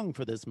seems wrong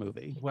for this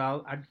movie.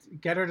 Well, I'd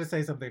get her to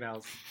say something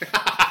else.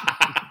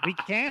 We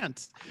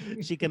can't.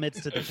 She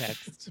commits to the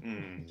text.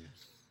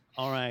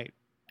 All right.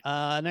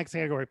 Next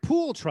category: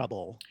 pool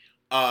trouble.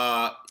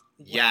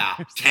 Yeah,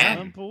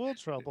 10. Pool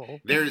trouble.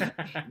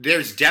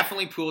 There's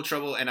definitely pool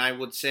trouble, and I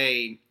would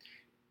say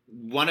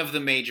one of the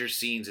major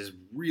scenes is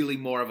really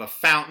more of a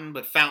fountain,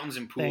 but fountains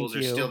and pools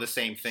are still the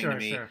same thing to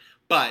me. Sure.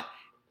 But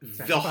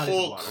the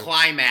whole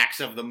climax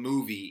of the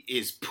movie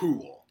is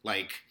pool.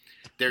 Like,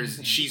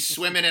 she's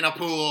swimming in a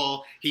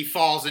pool, he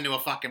falls into a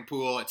fucking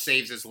pool, it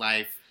saves his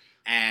life,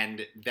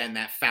 and then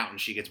that fountain,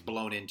 she gets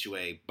blown into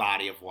a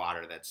body of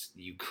water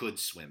you could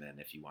swim in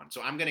if you want.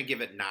 So I'm going to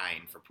give it 9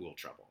 for pool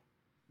trouble.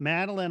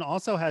 Madeline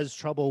also has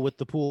trouble with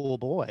the pool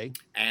boy.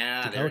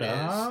 There it is.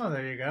 Oh,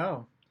 there you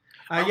go.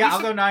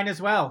 I'll go 9 as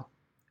well.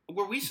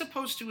 Were we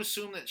supposed to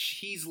assume that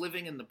he's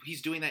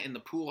doing that in the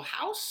pool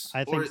house?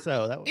 I think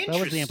so. That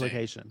was the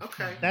implication.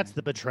 Okay. That's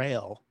the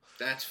betrayal.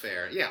 That's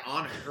fair. Yeah,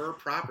 on her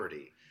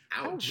property.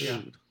 Ouch.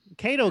 Oh,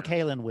 Kato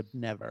Kalin would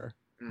never.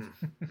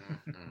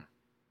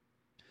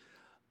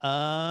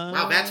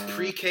 Wow, that's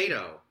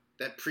pre-Kato.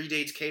 That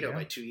predates Kato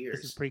by 2 years.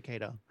 This is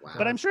pre-Kato. Wow.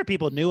 But I'm sure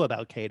people knew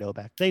about Kato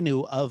they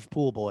knew of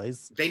pool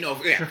boys. They know.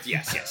 Yeah,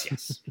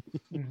 yes.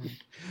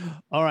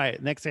 All right,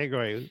 next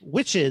category.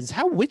 Witches.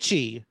 How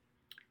witchy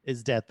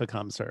is Death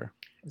Becomes Her?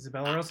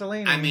 Isabella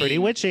Rossellini. I mean, pretty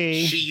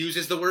witchy. She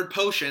uses the word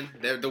potion.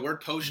 The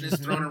word potion is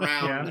thrown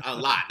around a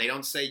lot. They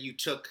don't say you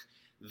took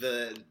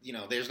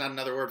there's not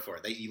another word for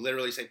it. They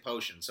literally say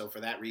potion. So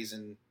for that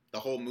reason, the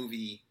whole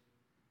movie,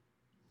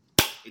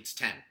 it's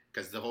 10.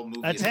 Because the whole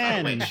movie is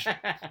about a witch.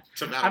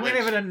 I'm going to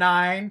give it a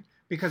 9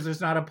 because there's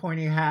not a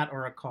pointy hat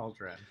or a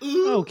cauldron.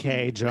 Ooh.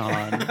 Okay,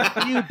 John.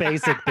 You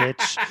basic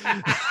bitch.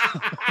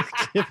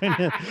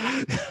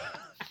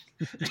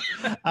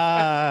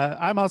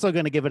 I'm also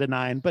going to give it a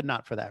 9, but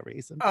not for that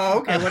reason. Oh,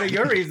 okay. What are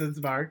your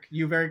reasons, Mark?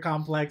 You very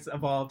complex,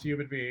 evolved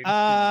human being.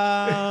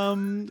 I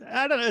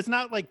don't know. It's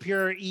not like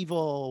pure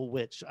evil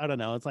witch. I don't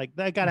know. It's like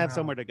they got to have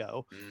somewhere to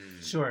go.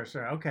 Sure.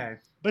 Okay.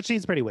 But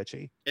she's pretty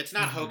witchy. It's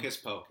not Hocus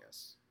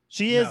Pocus.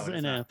 She is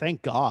in a,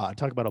 thank God.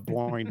 Talk about a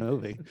boring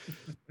movie.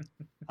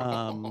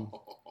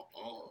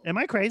 Am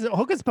I crazy?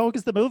 Hocus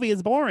Pocus, the movie,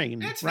 is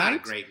boring. It's right?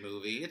 not a great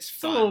movie. It's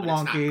fun, a little but wonky.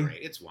 It's not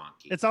great. It's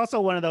wonky. It's also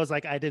one of those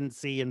like I didn't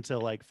see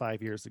until like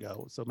 5 years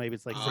ago. So maybe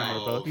it's like similar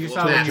both. You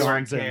saw it when you were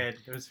a kid.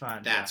 It was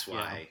fun. That's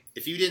why.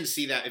 If you didn't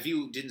see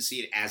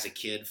it as a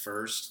kid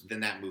first, then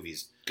that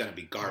movie's gonna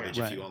be garbage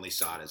if you only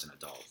saw it as an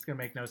adult. It's gonna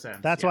make no sense.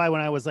 That's why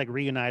when I was like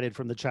reunited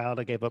from the child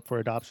I gave up for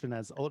adoption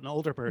as an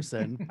older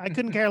person, I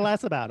couldn't care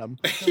less about him.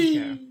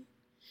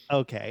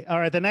 Okay. All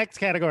right. The next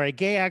category: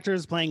 gay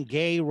actors playing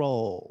gay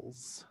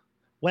roles.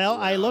 Well,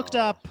 I looked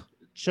up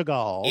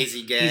Chagall. Is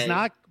he gay?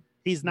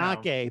 He's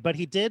not gay, but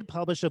he did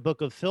publish a book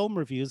of film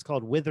reviews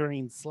called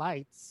Withering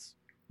Slights.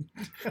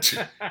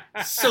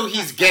 So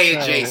he's gay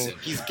adjacent.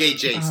 He's gay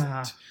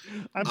adjacent.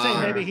 I'm saying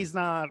maybe he's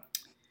not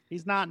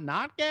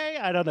gay.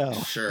 I don't know.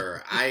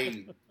 Sure.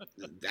 I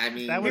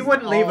mean, he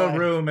wouldn't leave a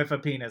room if a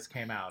penis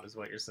came out, is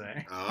what you're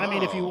saying. Oh. I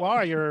mean, if you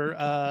are, you're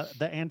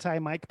the anti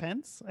Mike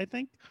Pence, I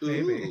think.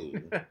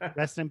 Maybe.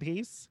 Rest in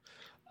peace.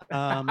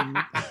 I'm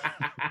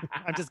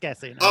just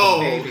guessing.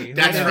 Oh, maybe.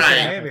 That's Who knows?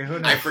 right. Maybe. Who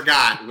knows? I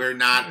forgot. We're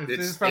not. This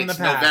It's is from the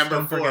past. November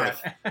Don't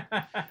forget.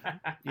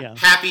 4th. Yeah.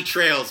 Happy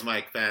trails,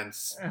 Mike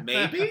Pence.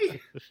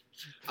 Maybe.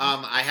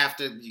 I have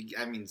to.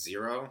 I mean,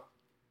 0.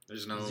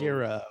 There's no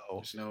 0.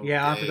 There's no.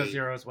 Yeah, I'll have to go day.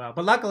 0 as well.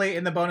 But luckily,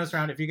 in the bonus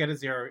round, if you get a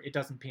 0, it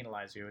doesn't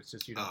penalize you. It's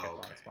just you don't get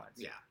bonus points.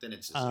 Yeah, then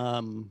it's a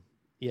 0.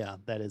 Yeah,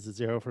 that is a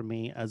 0 for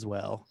me as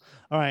well.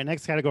 All right,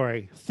 next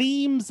category: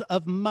 themes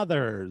of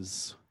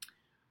mothers.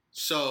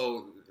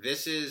 So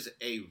this is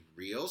a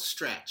real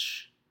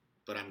stretch,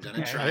 but I'm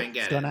gonna try and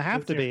get It's gonna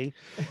have to be.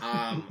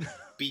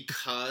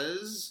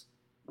 Because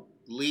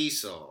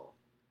Liesl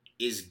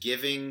is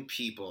giving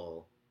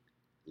people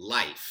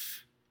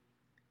life.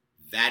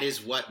 That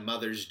is what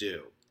mothers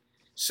do.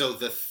 So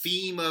the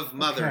theme of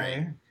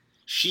mothering,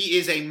 she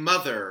is a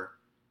mother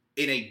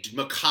in a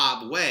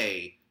macabre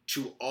way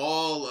to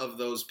all of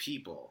those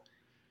people.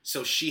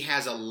 So she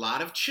has a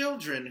lot of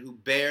children who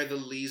bear the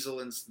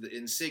Liesl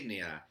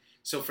insignia.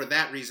 So for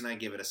that reason, I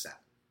give it a 7.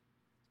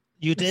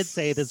 You did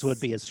say this would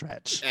be a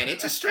stretch. And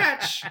it's a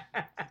stretch.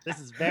 This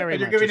is very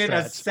And you're much giving a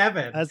it a stretch.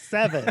 7. A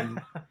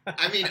 7.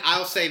 I mean,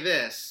 I'll say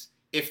this.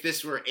 If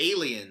this were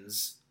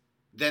Aliens,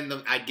 then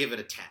I'd give it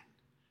a 10.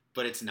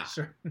 But it's not.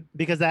 Sure.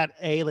 Because that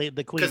alien,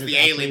 the queen, Because is the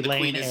actually alien, the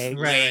laying queen is eggs. laying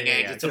Right, eggs.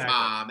 yeah, It's exactly. a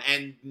mom.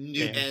 And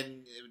Yeah.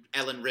 and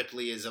Ellen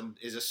Ripley is a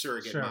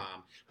surrogate Sure.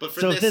 mom. But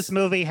for So if this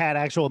movie had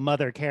actual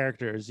mother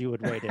characters, you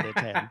would rate it a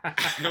 10.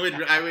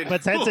 I would,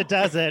 But since it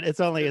doesn't, it's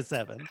only a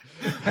 7.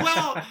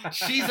 well,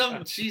 she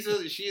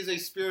is a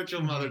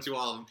spiritual mother to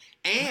all of them.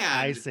 And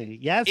I see.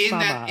 Yes, in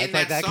mama. that It's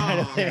like that song, kind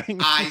of thing.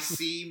 I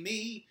See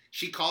Me,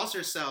 she calls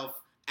herself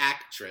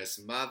actress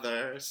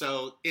mother.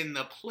 So in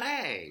the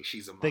play,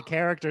 she's a mom. The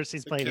character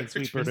she's playing in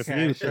Sweet Bird of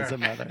Okay, Youth sure. is a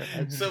mother.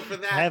 It's So for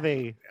that,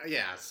 heavy.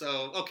 yeah.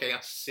 So okay,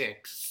 a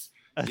 6.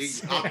 A I'll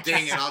 6.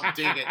 ding it.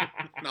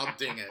 I'll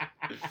ding it.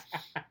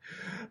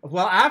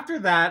 Well, after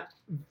that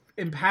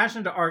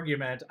impassioned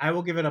argument, I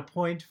will give it a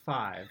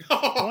 0.5.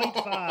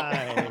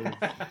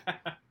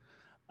 0.5.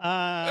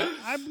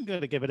 I'm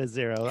going to give it a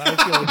 0. I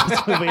feel like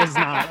this movie is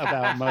not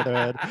about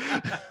motherhood.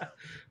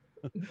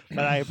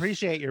 But I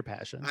appreciate your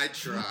passion. I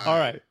try. All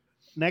right.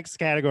 Next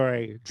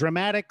category,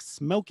 dramatic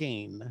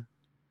smoking.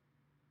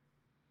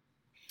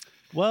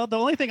 Well, the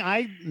only thing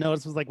I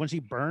noticed was like when she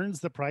burns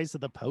the price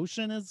of the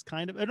potion is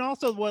kind of, and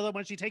also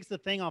when she takes the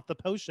thing off the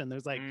potion,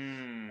 there's like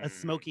a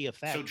smoky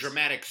effect. So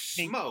dramatic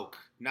smoke,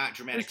 not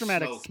dramatic, There's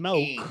dramatic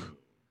smoke.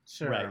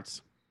 Sure.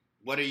 Right.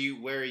 Where are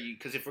you?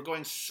 Because if we're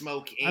going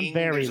smoking, I'm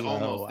very there's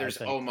low, there's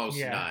I think. almost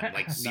Yeah. none,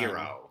 like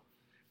 0.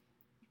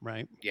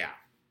 Right. Yeah.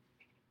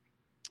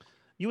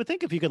 You would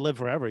think if you could live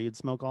forever, you'd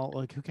smoke all,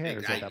 like, who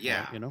cares at that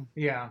yeah. point, you know?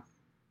 Yeah.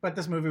 But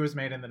this movie was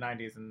made in the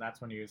 90s, and that's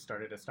when you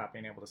started to stop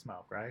being able to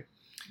smoke, right?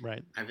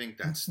 Right. I think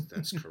that's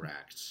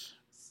correct.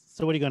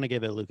 So what are you going to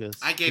give it, Lucas?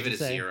 I gave Did it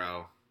you a say?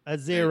 0. A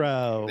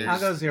 0. There's-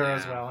 I'll go 0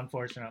 as yeah. well,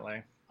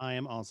 unfortunately. I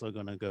am also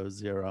going to go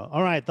 0.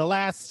 All right, the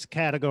last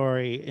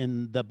category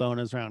in the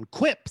bonus round,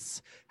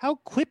 quips. How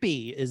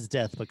quippy is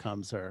Death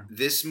Becomes Her?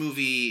 This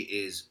movie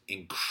is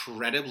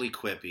incredibly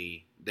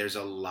quippy. There's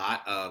a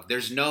lot of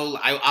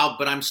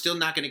but I'm still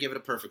not going to give it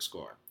a perfect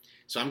score.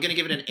 So I'm going to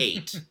give it an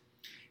 8.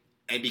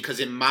 And because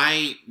in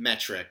my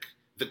metric,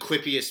 the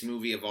quippiest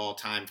movie of all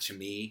time to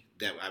me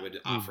that I would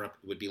offer up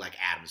would be like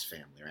Addams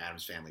Family or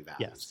Addams Family Values,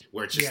 Yes.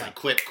 where it's just Yeah. like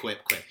quip.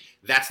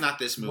 That's not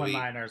this movie.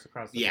 One-liners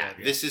across the Yeah,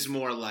 board. this is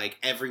more like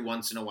every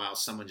once in a while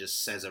someone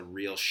just says a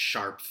real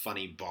sharp,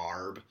 funny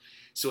barb.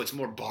 So it's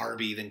more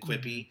Barbie than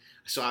quippy.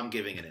 So I'm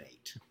giving it an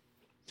 8.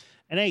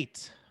 An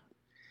 8.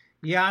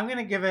 Yeah, I'm going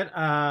to give it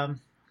a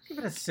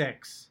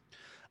 6.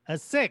 A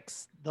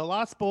 6. The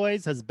Lost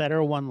Boys has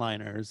better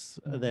one-liners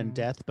than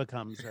Death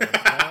Becomes Her.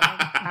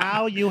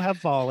 How you have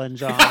fallen,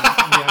 John.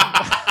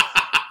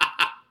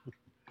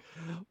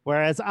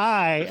 Whereas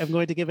I am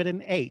going to give it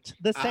an 8.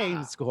 The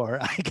same score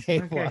I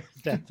gave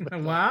Death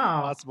Becomes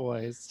Wow. Lost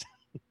Boys.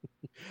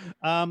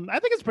 I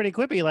think it's pretty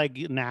quippy. Like,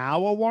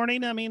 now a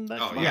warning. I mean,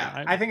 that's fine.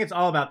 Yeah, I think it's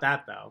all about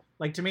that, though.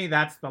 Like, to me,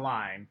 that's the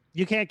line.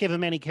 You can't give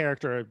him any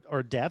character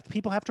or depth.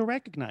 People have to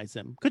recognize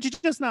him. Could you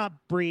just not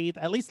breathe?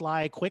 At least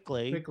lie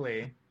quickly.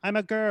 I'm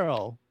a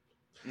girl.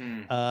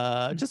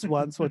 Just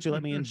once, won't you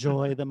let me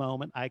enjoy the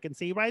moment? I can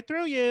see right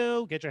through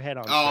you. Get your head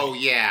on. Oh,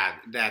 straight. yeah.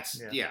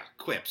 That's,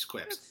 quips.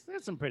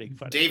 That's some pretty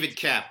funny. David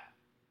Koepp,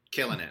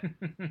 killing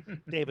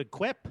it. David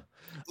Quip.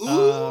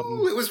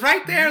 Ooh, it was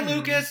right there,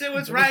 Lucas. It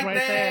was right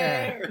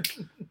there.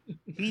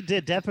 He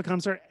did Death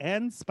Becomes Her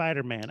and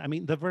Spider-Man. I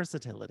mean, the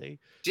versatility.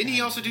 Didn't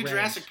he also do range.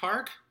 Jurassic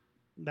Park?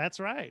 That's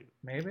right.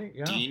 Maybe.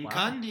 Yeah. Dean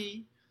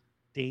Cundy.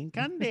 Dean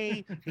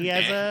Cundy. He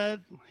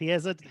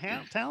has a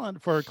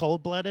talent for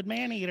cold-blooded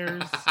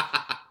man-eaters.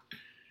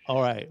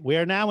 All right, we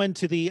are now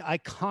into the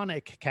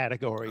iconic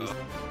categories.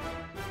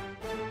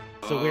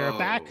 So we are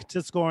back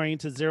to scoring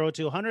to 0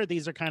 to 100.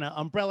 These are kind of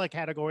umbrella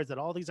categories that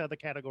all these other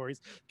categories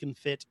can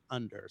fit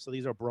under. So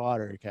these are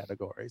broader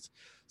categories.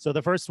 So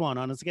the first one,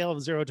 on a scale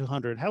of 0 to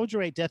 100, how would you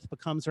rate Death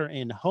Becomes Her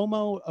in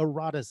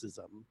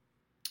homoeroticism?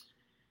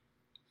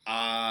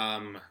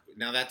 Now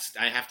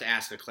I have to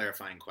ask a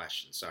clarifying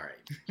question. Sorry.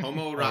 I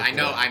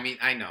know.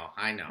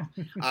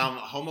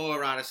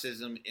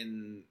 Homoeroticism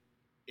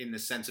in the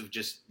sense of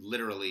just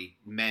literally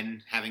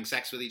men having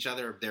sex with each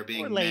other, there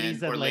being or ladies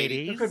men and or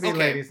ladies. It could be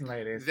ladies and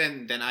ladies.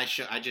 Then I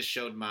just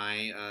showed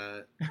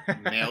my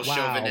male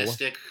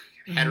chauvinistic,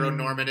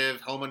 heteronormative,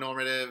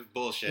 homonormative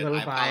bullshit.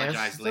 I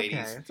apologize, ladies.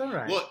 Okay. It's all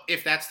right. Well,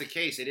 if that's the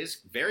case, it is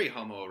very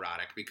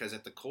homoerotic because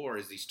at the core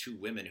is these two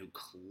women who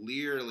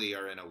clearly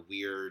are in a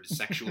weird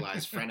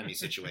sexualized frenemy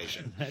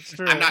situation. That's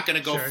true. I'm not going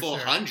to go full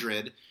sure.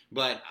 100,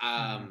 but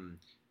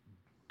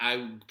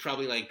I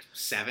probably like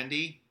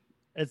 70.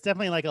 It's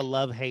definitely like a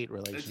love-hate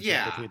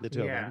relationship between the two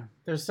of Yeah, them.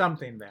 there's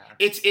something there.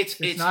 It's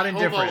not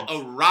indifference.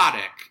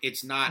 homoerotic.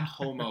 It's not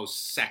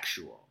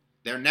homosexual.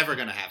 They're never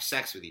going to have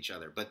sex with each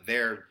other, but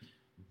their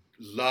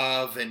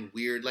love and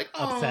weird, like,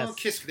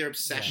 kiss, their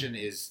obsession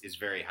is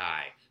very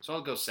high. So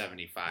I'll go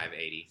 75,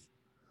 80.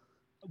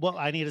 Well,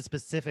 I need a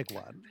specific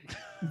one.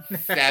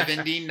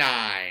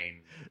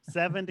 79.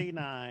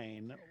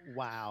 79.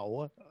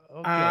 Wow.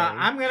 Okay.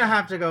 I'm gonna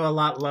have to go a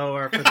lot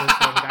lower for this one.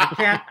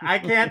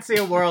 I can't see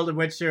a world in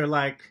which you're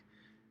like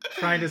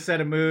trying to set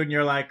a mood and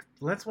you're like,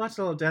 let's watch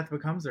a little Death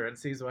Becomes Her and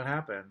sees what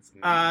happens.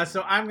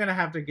 So I'm gonna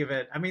have to give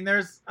it. I mean,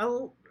 there's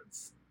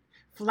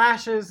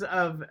flashes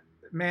of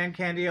man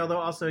candy, although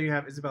also you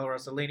have Isabella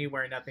Rossellini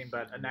wearing nothing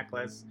but a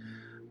necklace.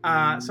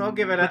 So I'll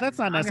give it. But that's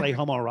not necessarily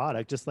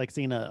homoerotic. Just like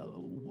seeing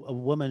a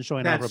woman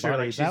showing off her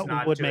body,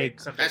 that would make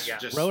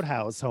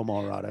Roadhouse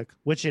homoerotic,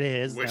 which it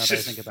is. Now that I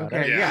think about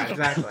it. Yeah,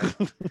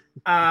 exactly.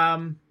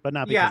 But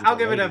not. Yeah, I'll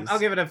give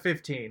it a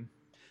 15.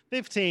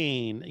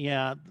 15.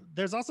 Yeah.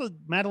 There's also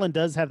Madeline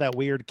does have that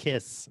weird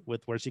kiss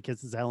with where she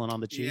kisses Helen on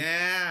the cheek.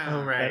 Yeah.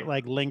 Oh right. That,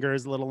 like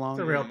lingers a little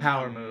longer. It's a real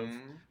power move.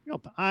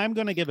 I'm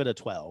going to give it a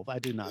 12. I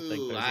do not think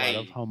there's a lot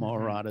of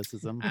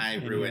homoeroticism. I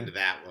ruined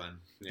that one.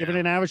 Yeah. Give it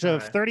an average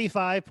of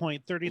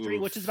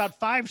 35.33, which is about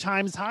 5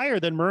 times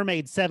higher than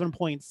Mermaid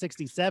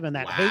 7.67,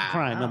 that hate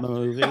crime in the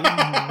movie.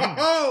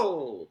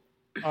 Oh!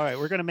 All right,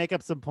 we're going to make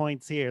up some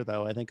points here,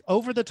 though. I think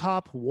over the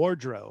top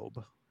wardrobe.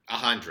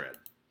 100.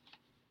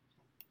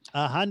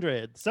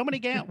 100. So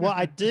many Well,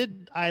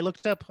 I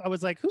looked up, I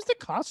was like, who's the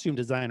costume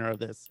designer of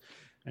this?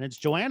 And it's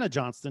Joanna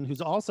Johnston, who's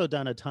also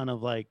done a ton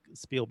of like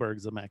Spielberg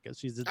Zemeckis.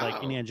 She's did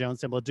like Indiana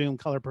Jones, Temple of Doom,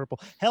 Color Purple,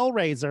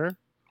 Hellraiser.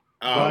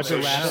 Oh, so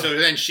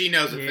then she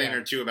knows a thing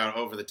or two about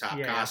over-the-top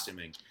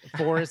costuming.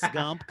 Forrest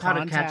Gump, How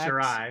to Catch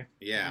Your Eye.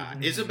 Yeah,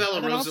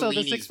 Isabella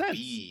Rossellini's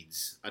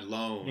beads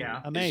alone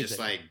is just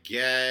like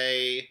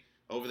gay,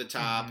 over the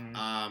top.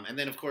 And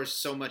then of course,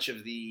 so much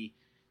of the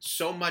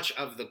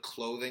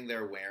clothing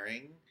they're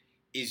wearing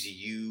is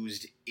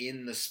used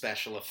in the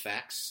special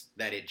effects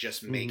that it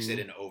just makes it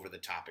an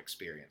over-the-top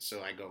experience.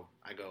 So I go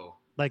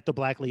like the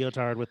black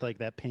leotard with like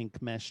that pink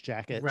mesh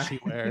jacket she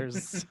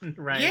wears.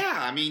 Right. Yeah,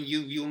 I mean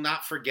you'll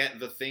not forget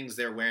the things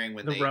they're wearing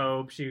when the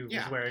robe she was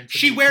wearing.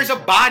 She wears a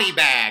body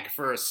bag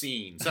for a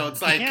scene, so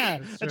it's like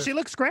and she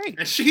looks great.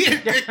 And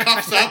it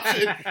cuffs up.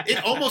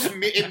 It almost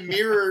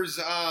mirrors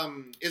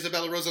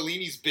Isabella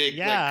Rossellini's big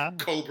like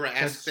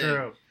Cobra-esque thing.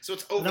 True. So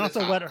it's over the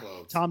top what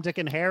clothes. Tom, Dick,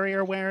 and Harry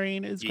are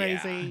wearing is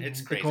crazy. Yeah,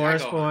 it's crazy. The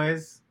Chorus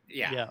Boys.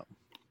 Yeah.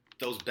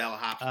 Those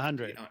bellhops.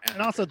 100.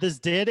 And also, this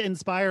did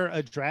inspire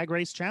a drag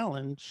race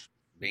challenge.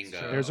 Bingo.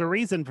 There's a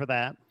reason for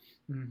that.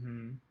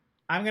 Mm-hmm.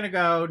 I'm going to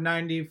go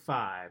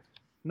 95.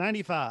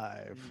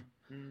 95.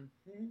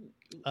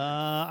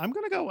 I'm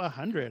going to go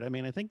 100. I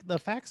mean, I think the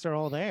facts are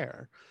all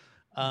there.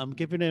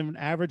 Giving it an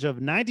average of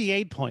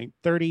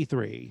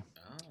 98.33.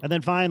 And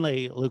then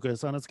finally,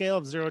 Lucas, on a scale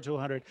of 0 to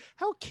 100,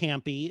 how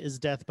campy is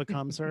Death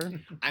Becomes Her?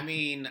 I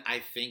mean, I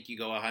think you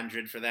go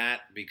 100 for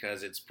that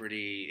because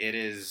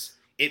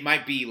it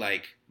might be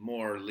like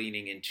more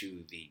leaning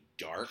into the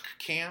dark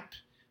camp,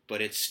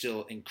 but it's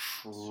still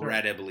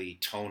incredibly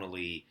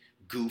tonally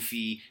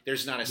goofy.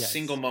 There's not a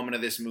single moment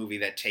of this movie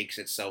that takes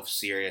itself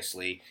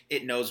seriously.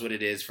 It knows what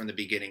it is from the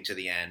beginning to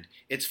the end.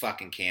 It's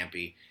fucking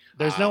campy.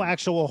 There's no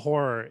actual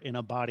horror in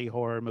a body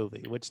horror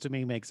movie, which to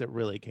me makes it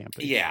really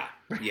campy. Yeah,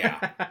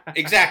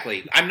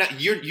 exactly.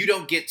 You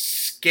don't get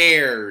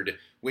scared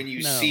when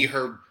you see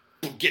her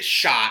get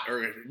shot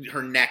or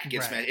her neck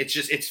gets smashed.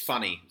 It's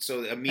funny. So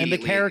immediately, and the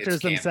characters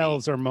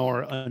themselves are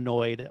more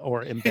annoyed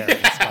or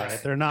embarrassed by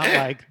it.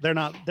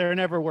 They're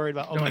never worried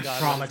about, oh my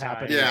God, what's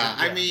happening. Yeah,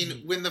 I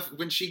mean,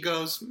 when she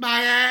goes,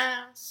 my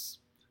ass,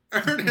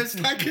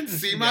 Ernest, I can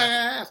see my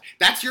ass.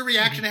 That's your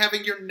reaction to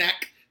having your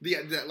neck.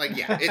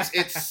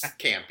 It's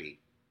campy.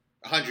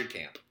 100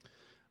 camp.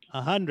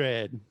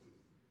 100.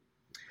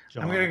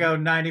 I'm going to go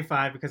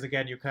 95 because,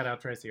 again, you cut out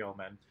Tracy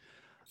Ullman.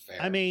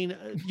 Fair. I mean,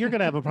 you're going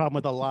to have a problem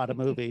with a lot of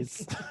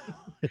movies.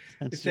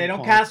 If they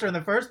don't cast her in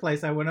the first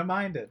place, I wouldn't have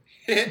minded.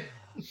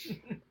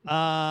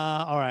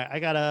 All right. I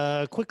got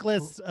a quick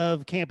list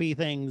of campy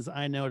things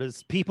I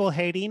noticed. People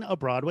hating a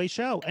Broadway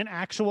show, an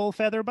actual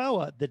feather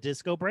boa, the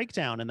disco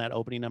breakdown in that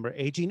opening number,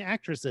 aging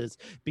actresses,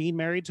 being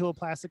married to a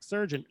plastic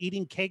surgeon,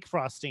 eating cake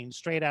frosting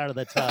straight out of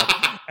the tub,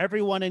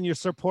 everyone in your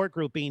support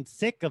group being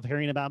sick of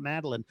hearing about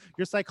Madeline,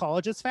 your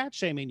psychologist fat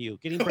shaming you,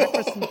 getting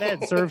breakfast in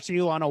bed served to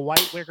you on a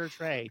white wicker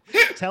tray,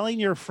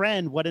 telling your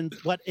friend what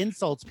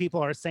insults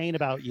people are saying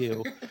about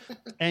you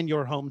and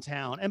your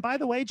hometown. And by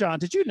the way, John,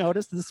 did you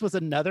notice this was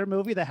another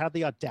movie that had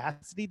the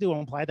audacity to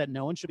imply that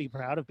no one should be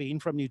proud of being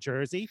from New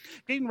Jersey?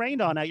 Getting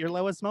rained on at your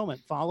lowest moment,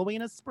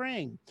 following a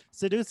spring,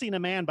 seducing a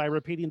man by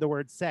repeating the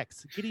word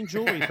sex, getting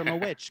jewelry from a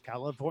witch,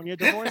 California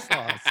divorce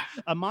laws,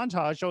 a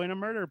montage showing a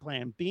murder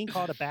plan, being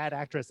called a bad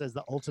actress as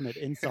the ultimate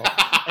insult,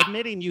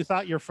 admitting you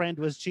thought your friend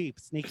was cheap,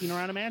 sneaking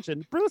around a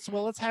mansion, Bruce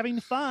Willis having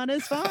fun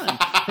is fun,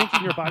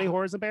 thinking your body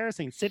horror is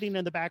embarrassing, sitting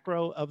in the back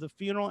row of the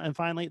funeral, and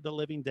finally The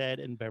Living Dead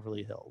in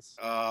Beverly Hills.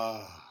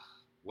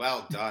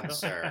 Well done,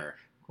 sir.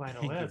 Quite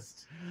a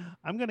list.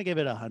 I'm going to give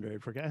it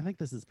 100. I think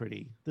this is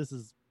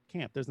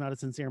camp. There's not a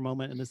sincere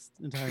moment in this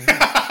entire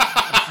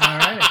All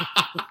right.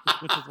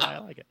 which is why I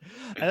like it.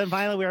 And then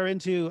finally, we are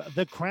into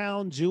the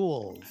crown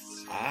jewels.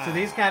 So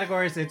these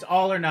categories, it's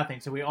all or nothing.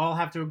 So we all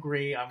have to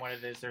agree on what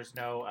it is. There's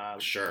no,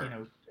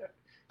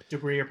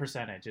 degree or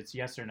percentage. It's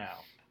yes or no.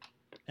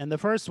 And the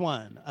first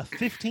one, a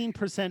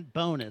 15%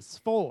 bonus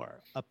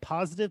for a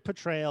positive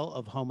portrayal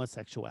of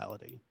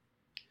homosexuality.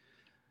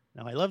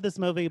 Now, I love this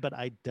movie, but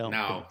I don't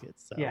think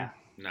it's so. Yeah.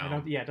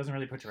 No. It doesn't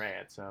really portray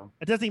it. So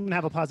it doesn't even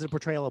have a positive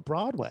portrayal of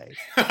Broadway.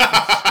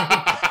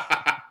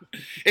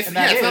 It's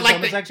not like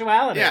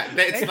homosexuality.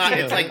 It's not.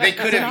 It's like they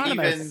could have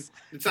even.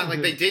 It's not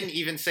like they didn't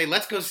even say,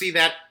 "Let's go see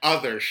that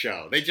other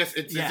show." It's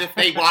as if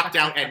they walked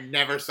out and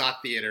never saw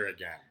theater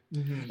again.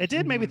 Mm-hmm. It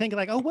did make me think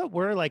like, oh, what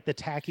were like the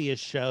tackiest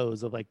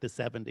shows of like the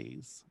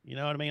 70s? You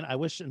know what I mean? I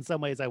wish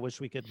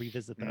we could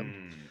revisit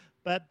them,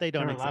 but they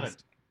don't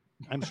exist.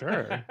 I'm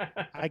sure.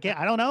 I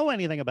don't know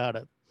anything about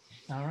it.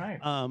 All right.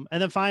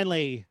 And then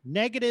finally,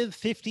 negative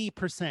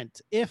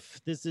 50%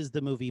 if this is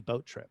the movie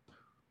Boat Trip.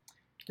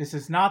 This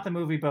is not the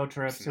movie Boat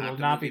Trip, so it will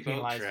not be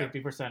penalized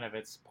 50% of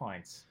its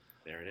points.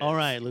 There it is. All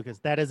right, Lucas,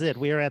 that is it.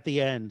 We are at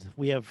the end.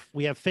 We have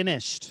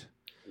finished.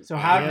 So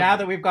now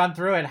that we've gone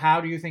through it,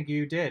 how do you think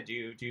you did?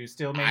 Do you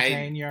still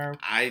maintain your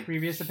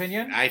previous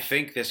opinion? I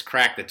think this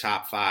cracked the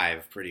top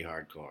 5 pretty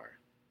hardcore.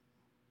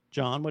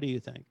 John, what do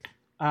you think?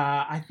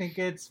 I think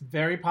it's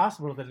very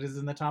possible that it is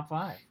in the top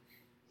 5.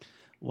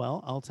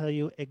 Well, I'll tell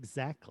you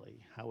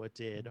exactly how it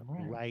did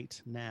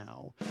right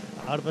now.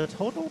 Out of a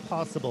total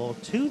possible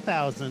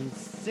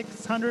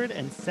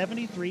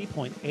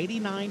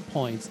 2,673.89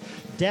 points,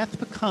 Death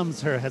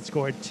Becomes Her has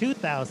scored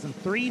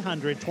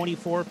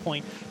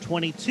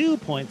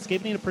 2,324.22 points,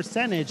 giving it a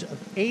percentage of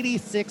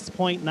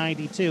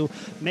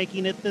 86.92,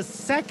 making it the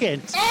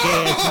second gayest movie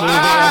of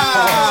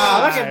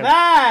all Look at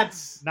that!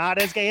 Not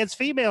as gay as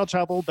Female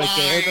Trouble, but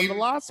gayer than The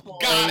Lost Boys.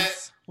 Got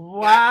it.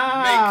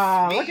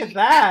 Wow! Look at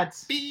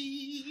that!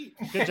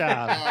 Good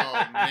job.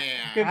 Oh, man.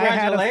 I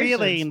had a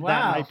feeling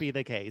that might be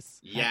the case.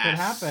 Yes. That could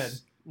happen.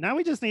 Now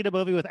we just need a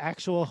movie with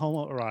actual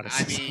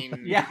homoeroticism. I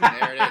mean,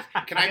 there it is.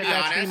 Can I be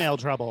honest? Female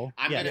Trouble.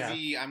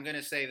 I'm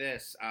gonna say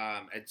this.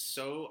 It's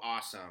so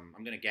awesome.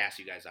 I'm gonna gas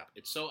you guys up.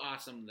 It's so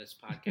awesome this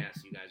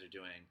podcast you guys are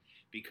doing,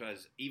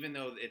 because even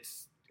though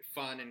it's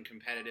fun and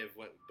competitive,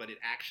 but it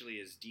actually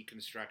is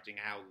deconstructing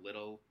how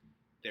little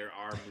there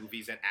are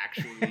movies that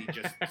actually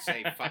just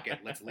say, fuck it,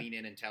 let's lean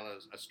in and tell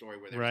a story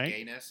where there's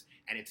gayness,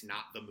 and it's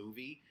not the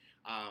movie.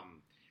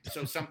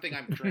 So a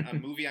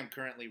movie I'm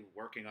currently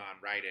working on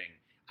writing,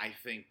 I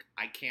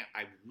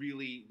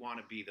really want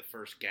to be the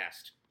first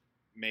guest,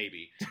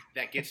 maybe,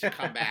 that gets to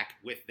come back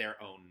with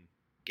their own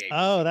gay movie.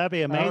 Oh, that'd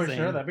be amazing.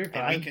 Oh, sure, that'd be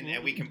fun.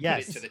 And we can put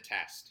it to the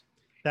test.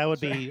 That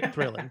would be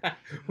thrilling.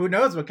 Who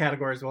knows what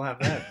categories we'll have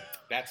then?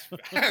 That's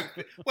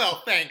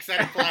well, thanks.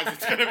 That implies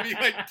it's going to be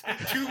like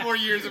 2 more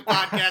years of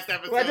podcast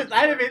episodes.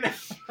 I didn't mean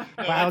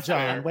No, wow,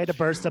 John, fair. Way to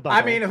burst a bubble.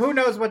 I mean, who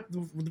knows what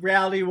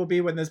reality will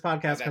be when this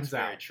podcast comes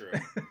out? That's very true.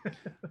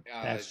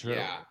 That's true.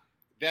 Yeah.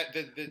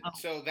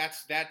 So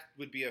that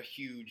would be a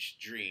huge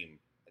dream,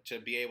 to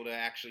be able to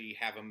actually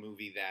have a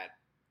movie that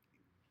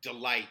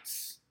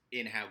delights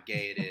in how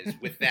gay it is,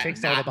 with that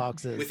takes all the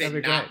boxes. With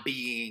it not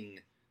being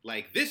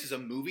like, this is a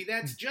movie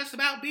that's just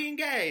about being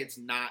gay. It's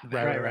not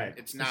that. Right.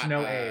 It's not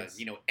no AIDS.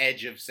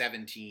 Edge of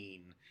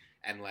 17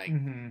 and like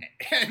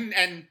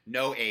and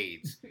no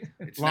AIDS.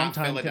 It's Long not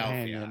time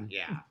Philadelphia. companion.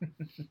 Yeah.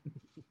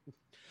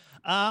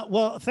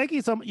 Well, thank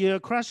you so much. You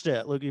crushed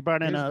it, Luke. You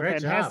brought in a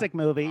fantastic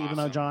movie, Awesome. even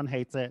though John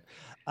hates it.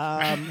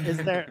 Is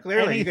there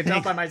Clearly, you can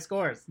tell by my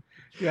scores.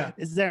 Yeah.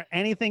 Is there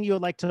anything you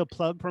would like to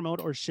plug, promote,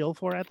 or shill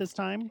for at this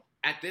time?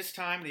 At this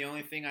time, the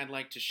only thing I'd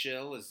like to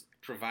shill is,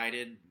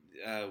 provided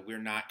we're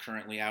not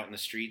currently out in the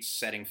streets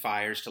setting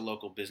fires to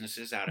local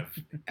businesses out of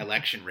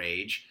election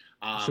rage.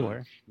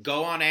 Sure.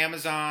 Go on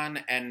Amazon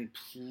and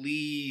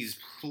please,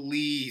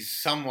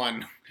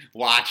 someone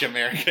watch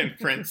American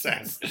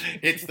Princess.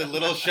 It's the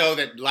little show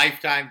that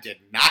Lifetime did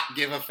not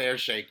give a fair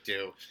shake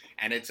to,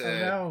 and it's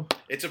a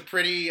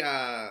pretty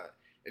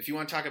if you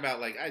want to talk about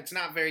like, it's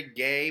not very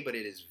gay, but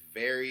it is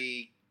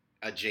very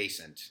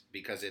adjacent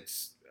because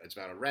it's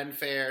about a Ren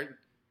fair.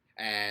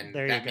 And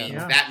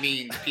that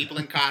means people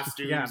in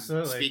costumes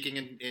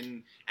speaking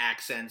in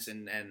accents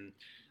and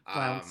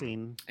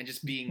flouncing and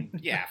just being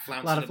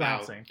flouncing a lot of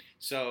about. flouncing.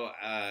 So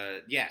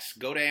yes,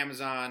 go to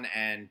Amazon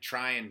and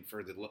try and,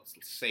 for the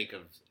sake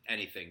of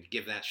anything,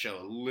 give that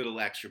show a little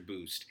extra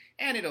boost,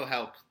 and it'll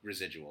help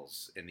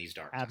residuals in these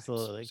dark times.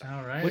 Absolutely. So,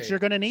 All right. Which you're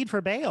going to need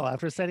for bail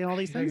after setting all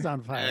these things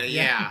on fire.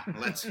 Yes.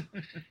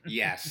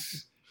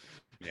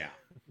 Yeah.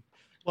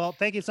 Well,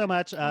 thank you so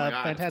much. God,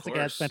 Fantastic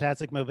guest,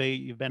 fantastic movie.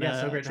 You've been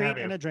so a great to treat have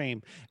you. and a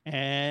dream.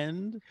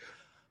 And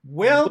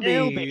We'll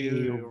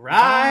be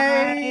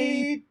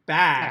right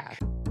back.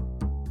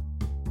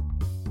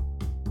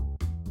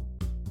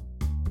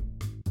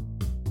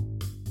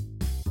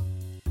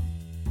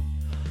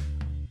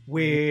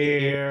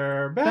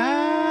 We're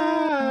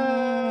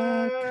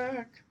back.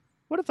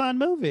 What a fun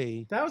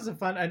movie. That was a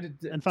fun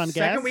and fun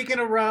second guest. week in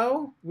a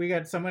row. We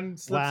got someone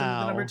slips into the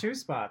Wow. number 2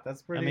 spot.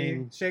 That's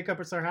pretty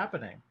shake-ups are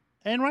happening.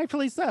 And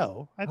rightfully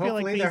so. I feel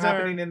like Hopefully these they're are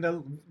happening in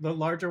the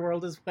larger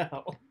world as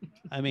well.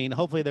 I mean,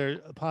 hopefully they're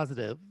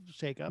positive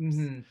shakeups.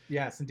 Mm-hmm.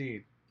 Yes,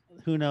 indeed.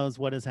 Who knows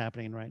what is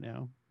happening right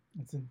now?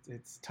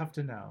 It's tough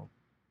to know.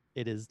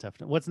 It is tough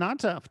to. What's not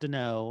tough to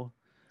know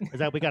is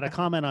that we got a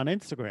comment on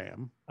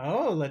Instagram.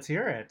 Oh, let's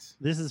hear it.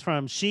 This is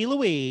from She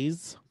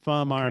Louise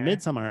from our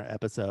Midsummer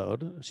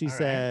episode. She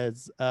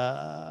says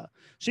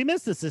she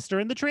missed the sister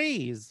in the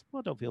trees.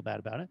 Well, don't feel bad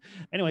about it.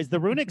 Anyways, the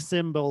runic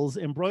symbols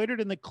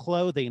embroidered in the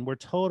clothing were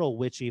total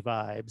witchy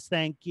vibes.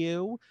 Thank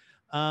you.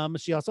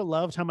 She also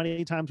loved how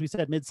many times we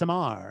said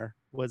Midsummer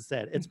was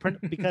said. It's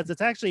because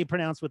it's actually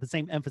pronounced with the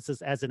same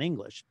emphasis as in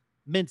English,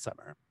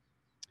 Midsummer.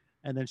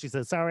 And then she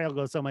says, sorry, I'll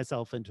go sew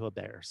myself into a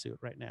bear suit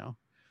right now.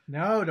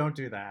 No, don't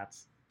do that.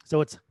 So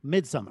it's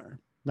Midsummer,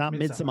 not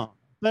Midsummer.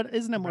 But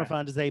isn't it more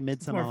fun to say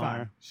Midsummer? More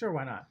fun. Sure,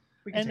 why not?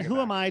 And who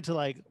am I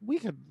to we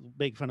could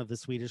make fun of the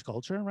Swedish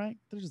culture, right?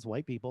 They're just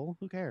white people.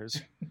 Who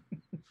cares?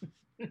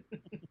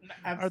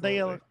 Are they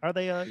a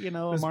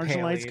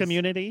marginalized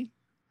community?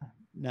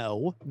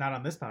 No. Not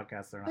on this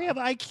podcast, they're not. They have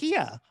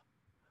IKEA.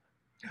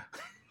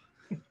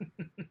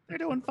 They're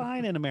doing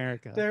fine in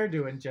America. They're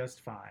doing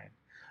just fine.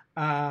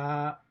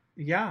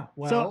 Yeah.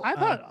 Well, so I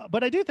thought,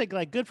 but I do think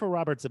good for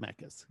Robert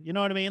Zemeckis. You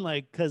know what I mean?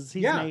 Because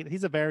he's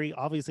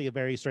obviously a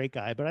very straight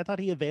guy, but I thought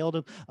he availed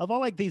of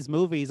all these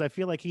movies. I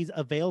feel like he's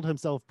availed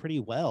himself pretty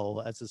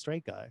well as a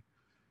straight guy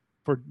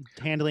for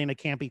handling a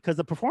campy, because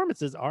the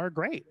performances are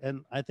great.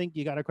 And I think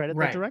you got to credit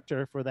the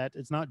director for that.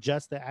 It's not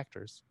just the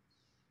actors.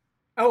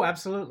 Oh,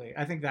 absolutely.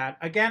 I think that,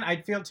 again,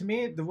 I feel to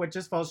me, what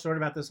just falls short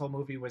about this whole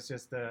movie was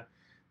just the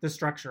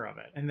structure of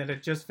it. And that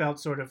it just felt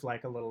sort of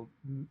like a little...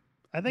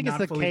 I think it's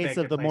the case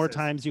of the more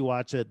times you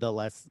watch it, the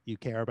less you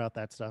care about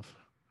that stuff.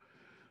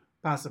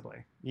 Possibly.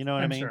 You know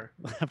what I mean? Sure.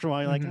 After a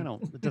while, you're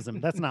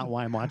that's not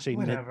why I'm watching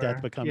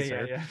Death Becomes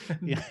Her.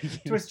 Yeah.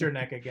 Twist your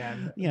neck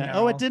again. Yeah. No.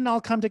 Oh, it didn't all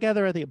come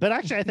together at the end. But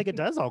actually, I think it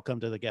does all come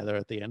together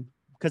at the end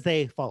because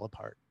they fall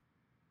apart.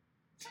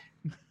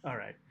 All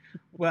right.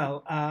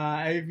 Well,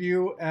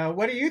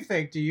 what do you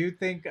think? Do you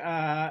think,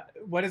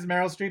 what is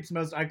Meryl Streep's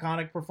most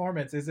iconic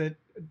performance? Is it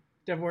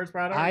Devil Wears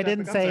Prada? I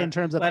didn't say in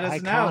terms of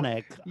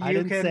iconic.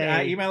 You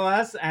can email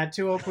us at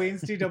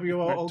 20queens,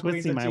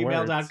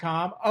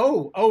 twooldqueens@gmail.com.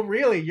 Oh,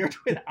 really?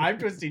 I'm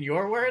twisting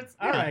your words?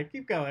 All right,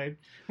 keep going.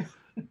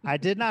 I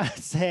did not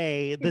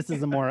say this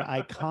is a more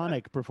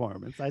iconic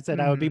performance. I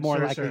said I would be more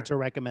likely to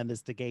recommend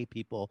this to gay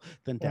people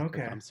than Death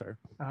Becomes Her.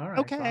 All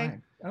right,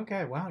 fine.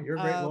 Okay, wow, you're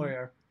a great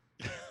lawyer.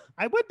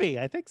 I would be.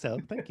 I think so.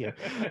 Thank you.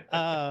 You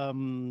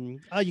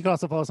can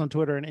also follow us on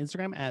Twitter and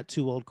Instagram at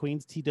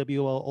 2oldqueens,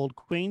 TWO Old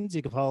Queens.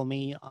 You can follow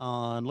me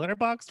on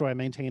Letterboxd, where I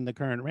maintain the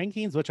current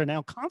rankings, which are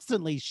now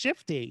constantly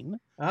shifting.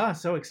 Ah,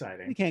 so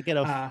exciting. You can't get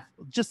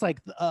just like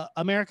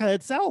America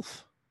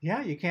itself.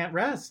 Yeah, you can't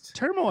rest.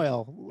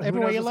 Turmoil.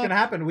 Everywhere you look. What's going to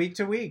happen week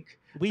to week?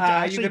 We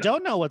actually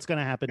don't know what's going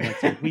to happen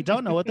next week. We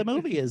don't know what the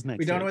movie is next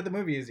week. We don't know what the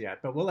movie is yet,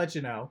 but we'll let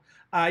you know.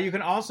 You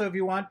can also, if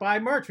you want, buy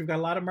merch. We've got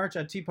a lot of merch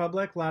at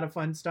TeePublic, a lot of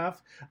fun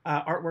stuff.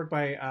 Artwork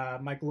by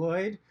Mike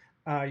Lloyd.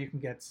 You can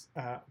get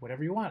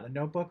whatever you want, a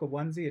notebook, a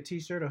onesie, a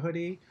t-shirt, a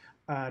hoodie.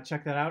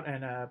 Check that out.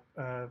 And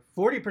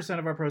 40%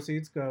 of our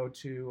proceeds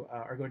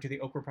are going to the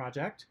Okra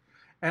Project.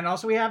 And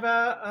also we have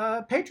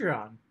a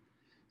Patreon.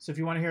 So if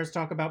you want to hear us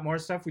talk about more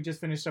stuff, we just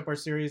finished up our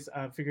series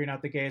figuring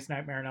out the gayest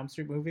Nightmare on Elm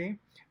Street movie.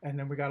 And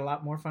then we got a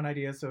lot more fun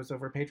ideas. So it's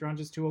over at Patreon,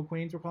 just 2 Old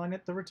Queens. We're calling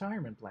it The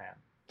Retirement Plan.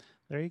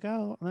 There you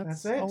go.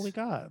 That's it. All we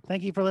got.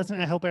 Thank you for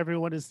listening. I hope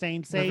everyone is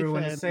staying safe.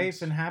 Everyone is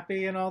safe and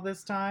happy in all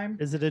this time.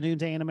 Is it a new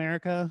day in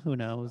America? Who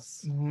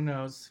knows? Who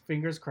knows?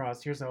 Fingers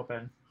crossed. Here's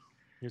hoping.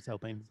 Here's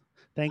hoping.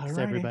 Thanks, Alrighty.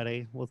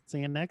 everybody. We'll see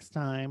you next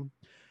time.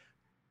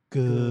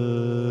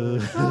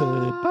 Goodbye.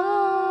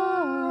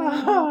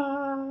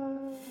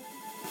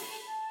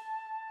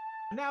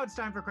 Now it's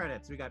time for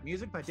credits. We got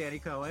music by Danny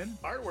Cohen.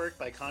 Artwork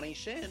by Connie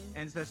Shin.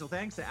 And special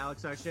thanks to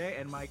Alex Arche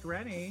and Mike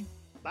Rennie.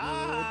 Bye.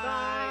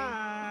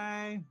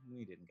 Goodbye.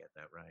 We didn't get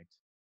that right.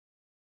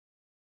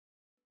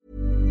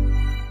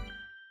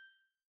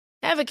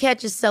 Ever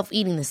catch yourself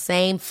eating the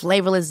same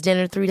flavorless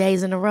dinner 3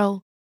 days in a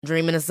row?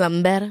 Dreaming of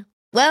something better?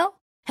 Well,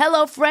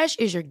 HelloFresh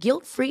is your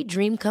guilt-free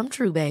dream come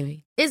true,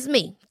 baby. It's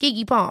me,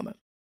 Keke Palmer.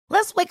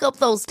 Let's wake up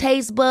those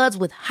taste buds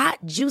with hot,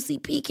 juicy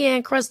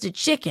pecan-crusted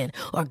chicken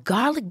or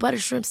garlic butter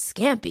shrimp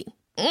scampi.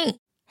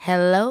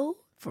 Hello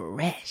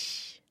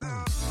Fresh.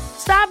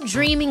 Stop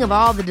dreaming of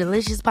all the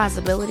delicious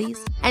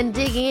possibilities and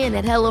dig in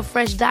at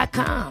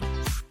HelloFresh.com.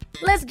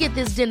 Let's get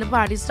this dinner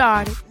party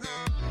started.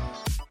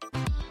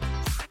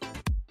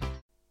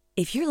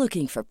 If you're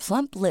looking for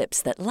plump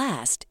lips that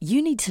last, you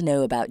need to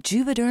know about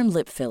Juvederm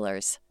lip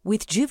fillers.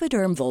 With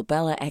Juvederm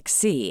Volbella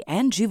XC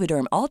and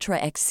Juvederm Ultra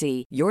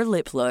XC, your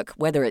lip look,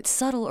 whether it's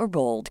subtle or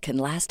bold, can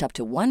last up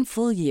to 1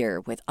 full year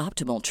with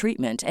optimal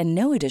treatment and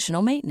no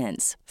additional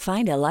maintenance.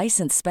 Find a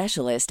licensed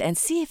specialist and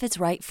see if it's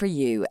right for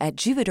you at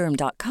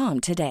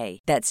Juvederm.com today.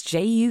 That's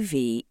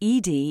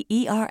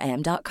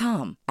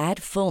JUVEDERM.com.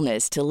 Add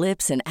fullness to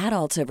lips in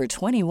adults over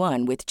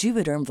 21 with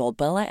Juvederm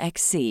Volbella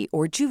XC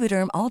or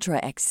Juvederm Ultra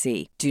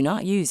XC. Do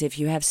not use if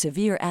you have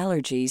severe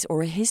allergies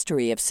or a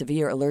history of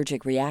severe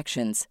allergic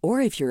reactions, or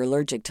if you're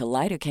allergic to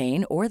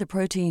lidocaine or the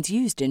proteins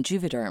used in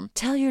Juvederm.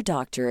 Tell your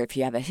doctor if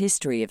you have a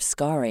history of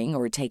scarring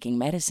or taking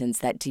medicines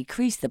that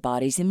decrease the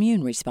body's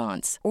immune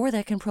response or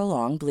that can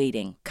prolong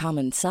bleeding.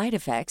 Common side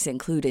effects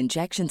include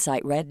injection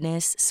site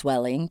redness,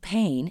 swelling,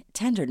 pain,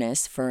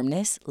 tenderness,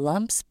 firmness,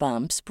 lumps,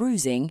 bumps,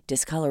 bruising,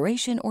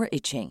 discoloration, or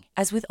itching.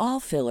 As with all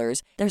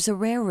fillers, there's a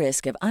rare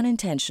risk of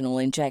unintentional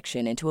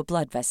injection into a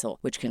blood vessel,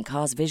 which can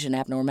cause vision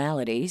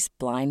abnormalities,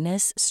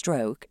 blindness,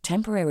 stroke,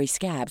 temporary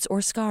scabs,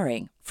 or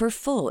scarring. For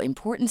full,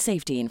 important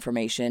safety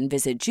information,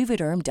 visit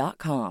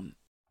Juvederm.com.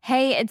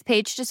 Hey, it's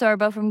Paige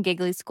DeSorbo from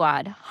Giggly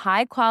Squad.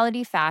 High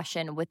quality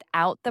fashion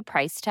without the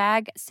price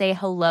tag. Say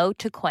hello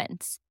to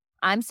Quince.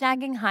 I'm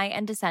snagging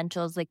high-end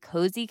essentials like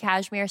cozy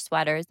cashmere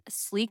sweaters,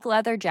 sleek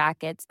leather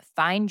jackets,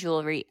 fine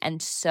jewelry,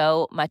 and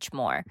so much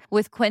more.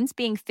 With Quince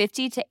being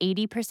 50 to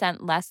 80%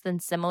 less than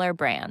similar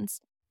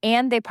brands.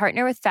 And they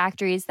partner with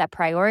factories that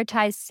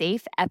prioritize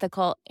safe,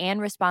 ethical,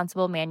 and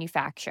responsible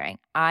manufacturing.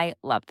 I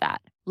love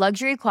that.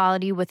 Luxury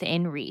quality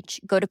within reach.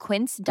 Go to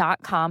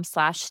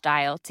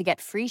quince.com/style to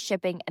get free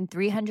shipping and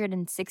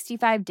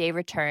 365-day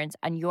returns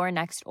on your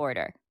next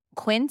order.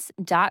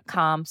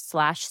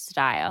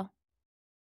 Quince.com/style.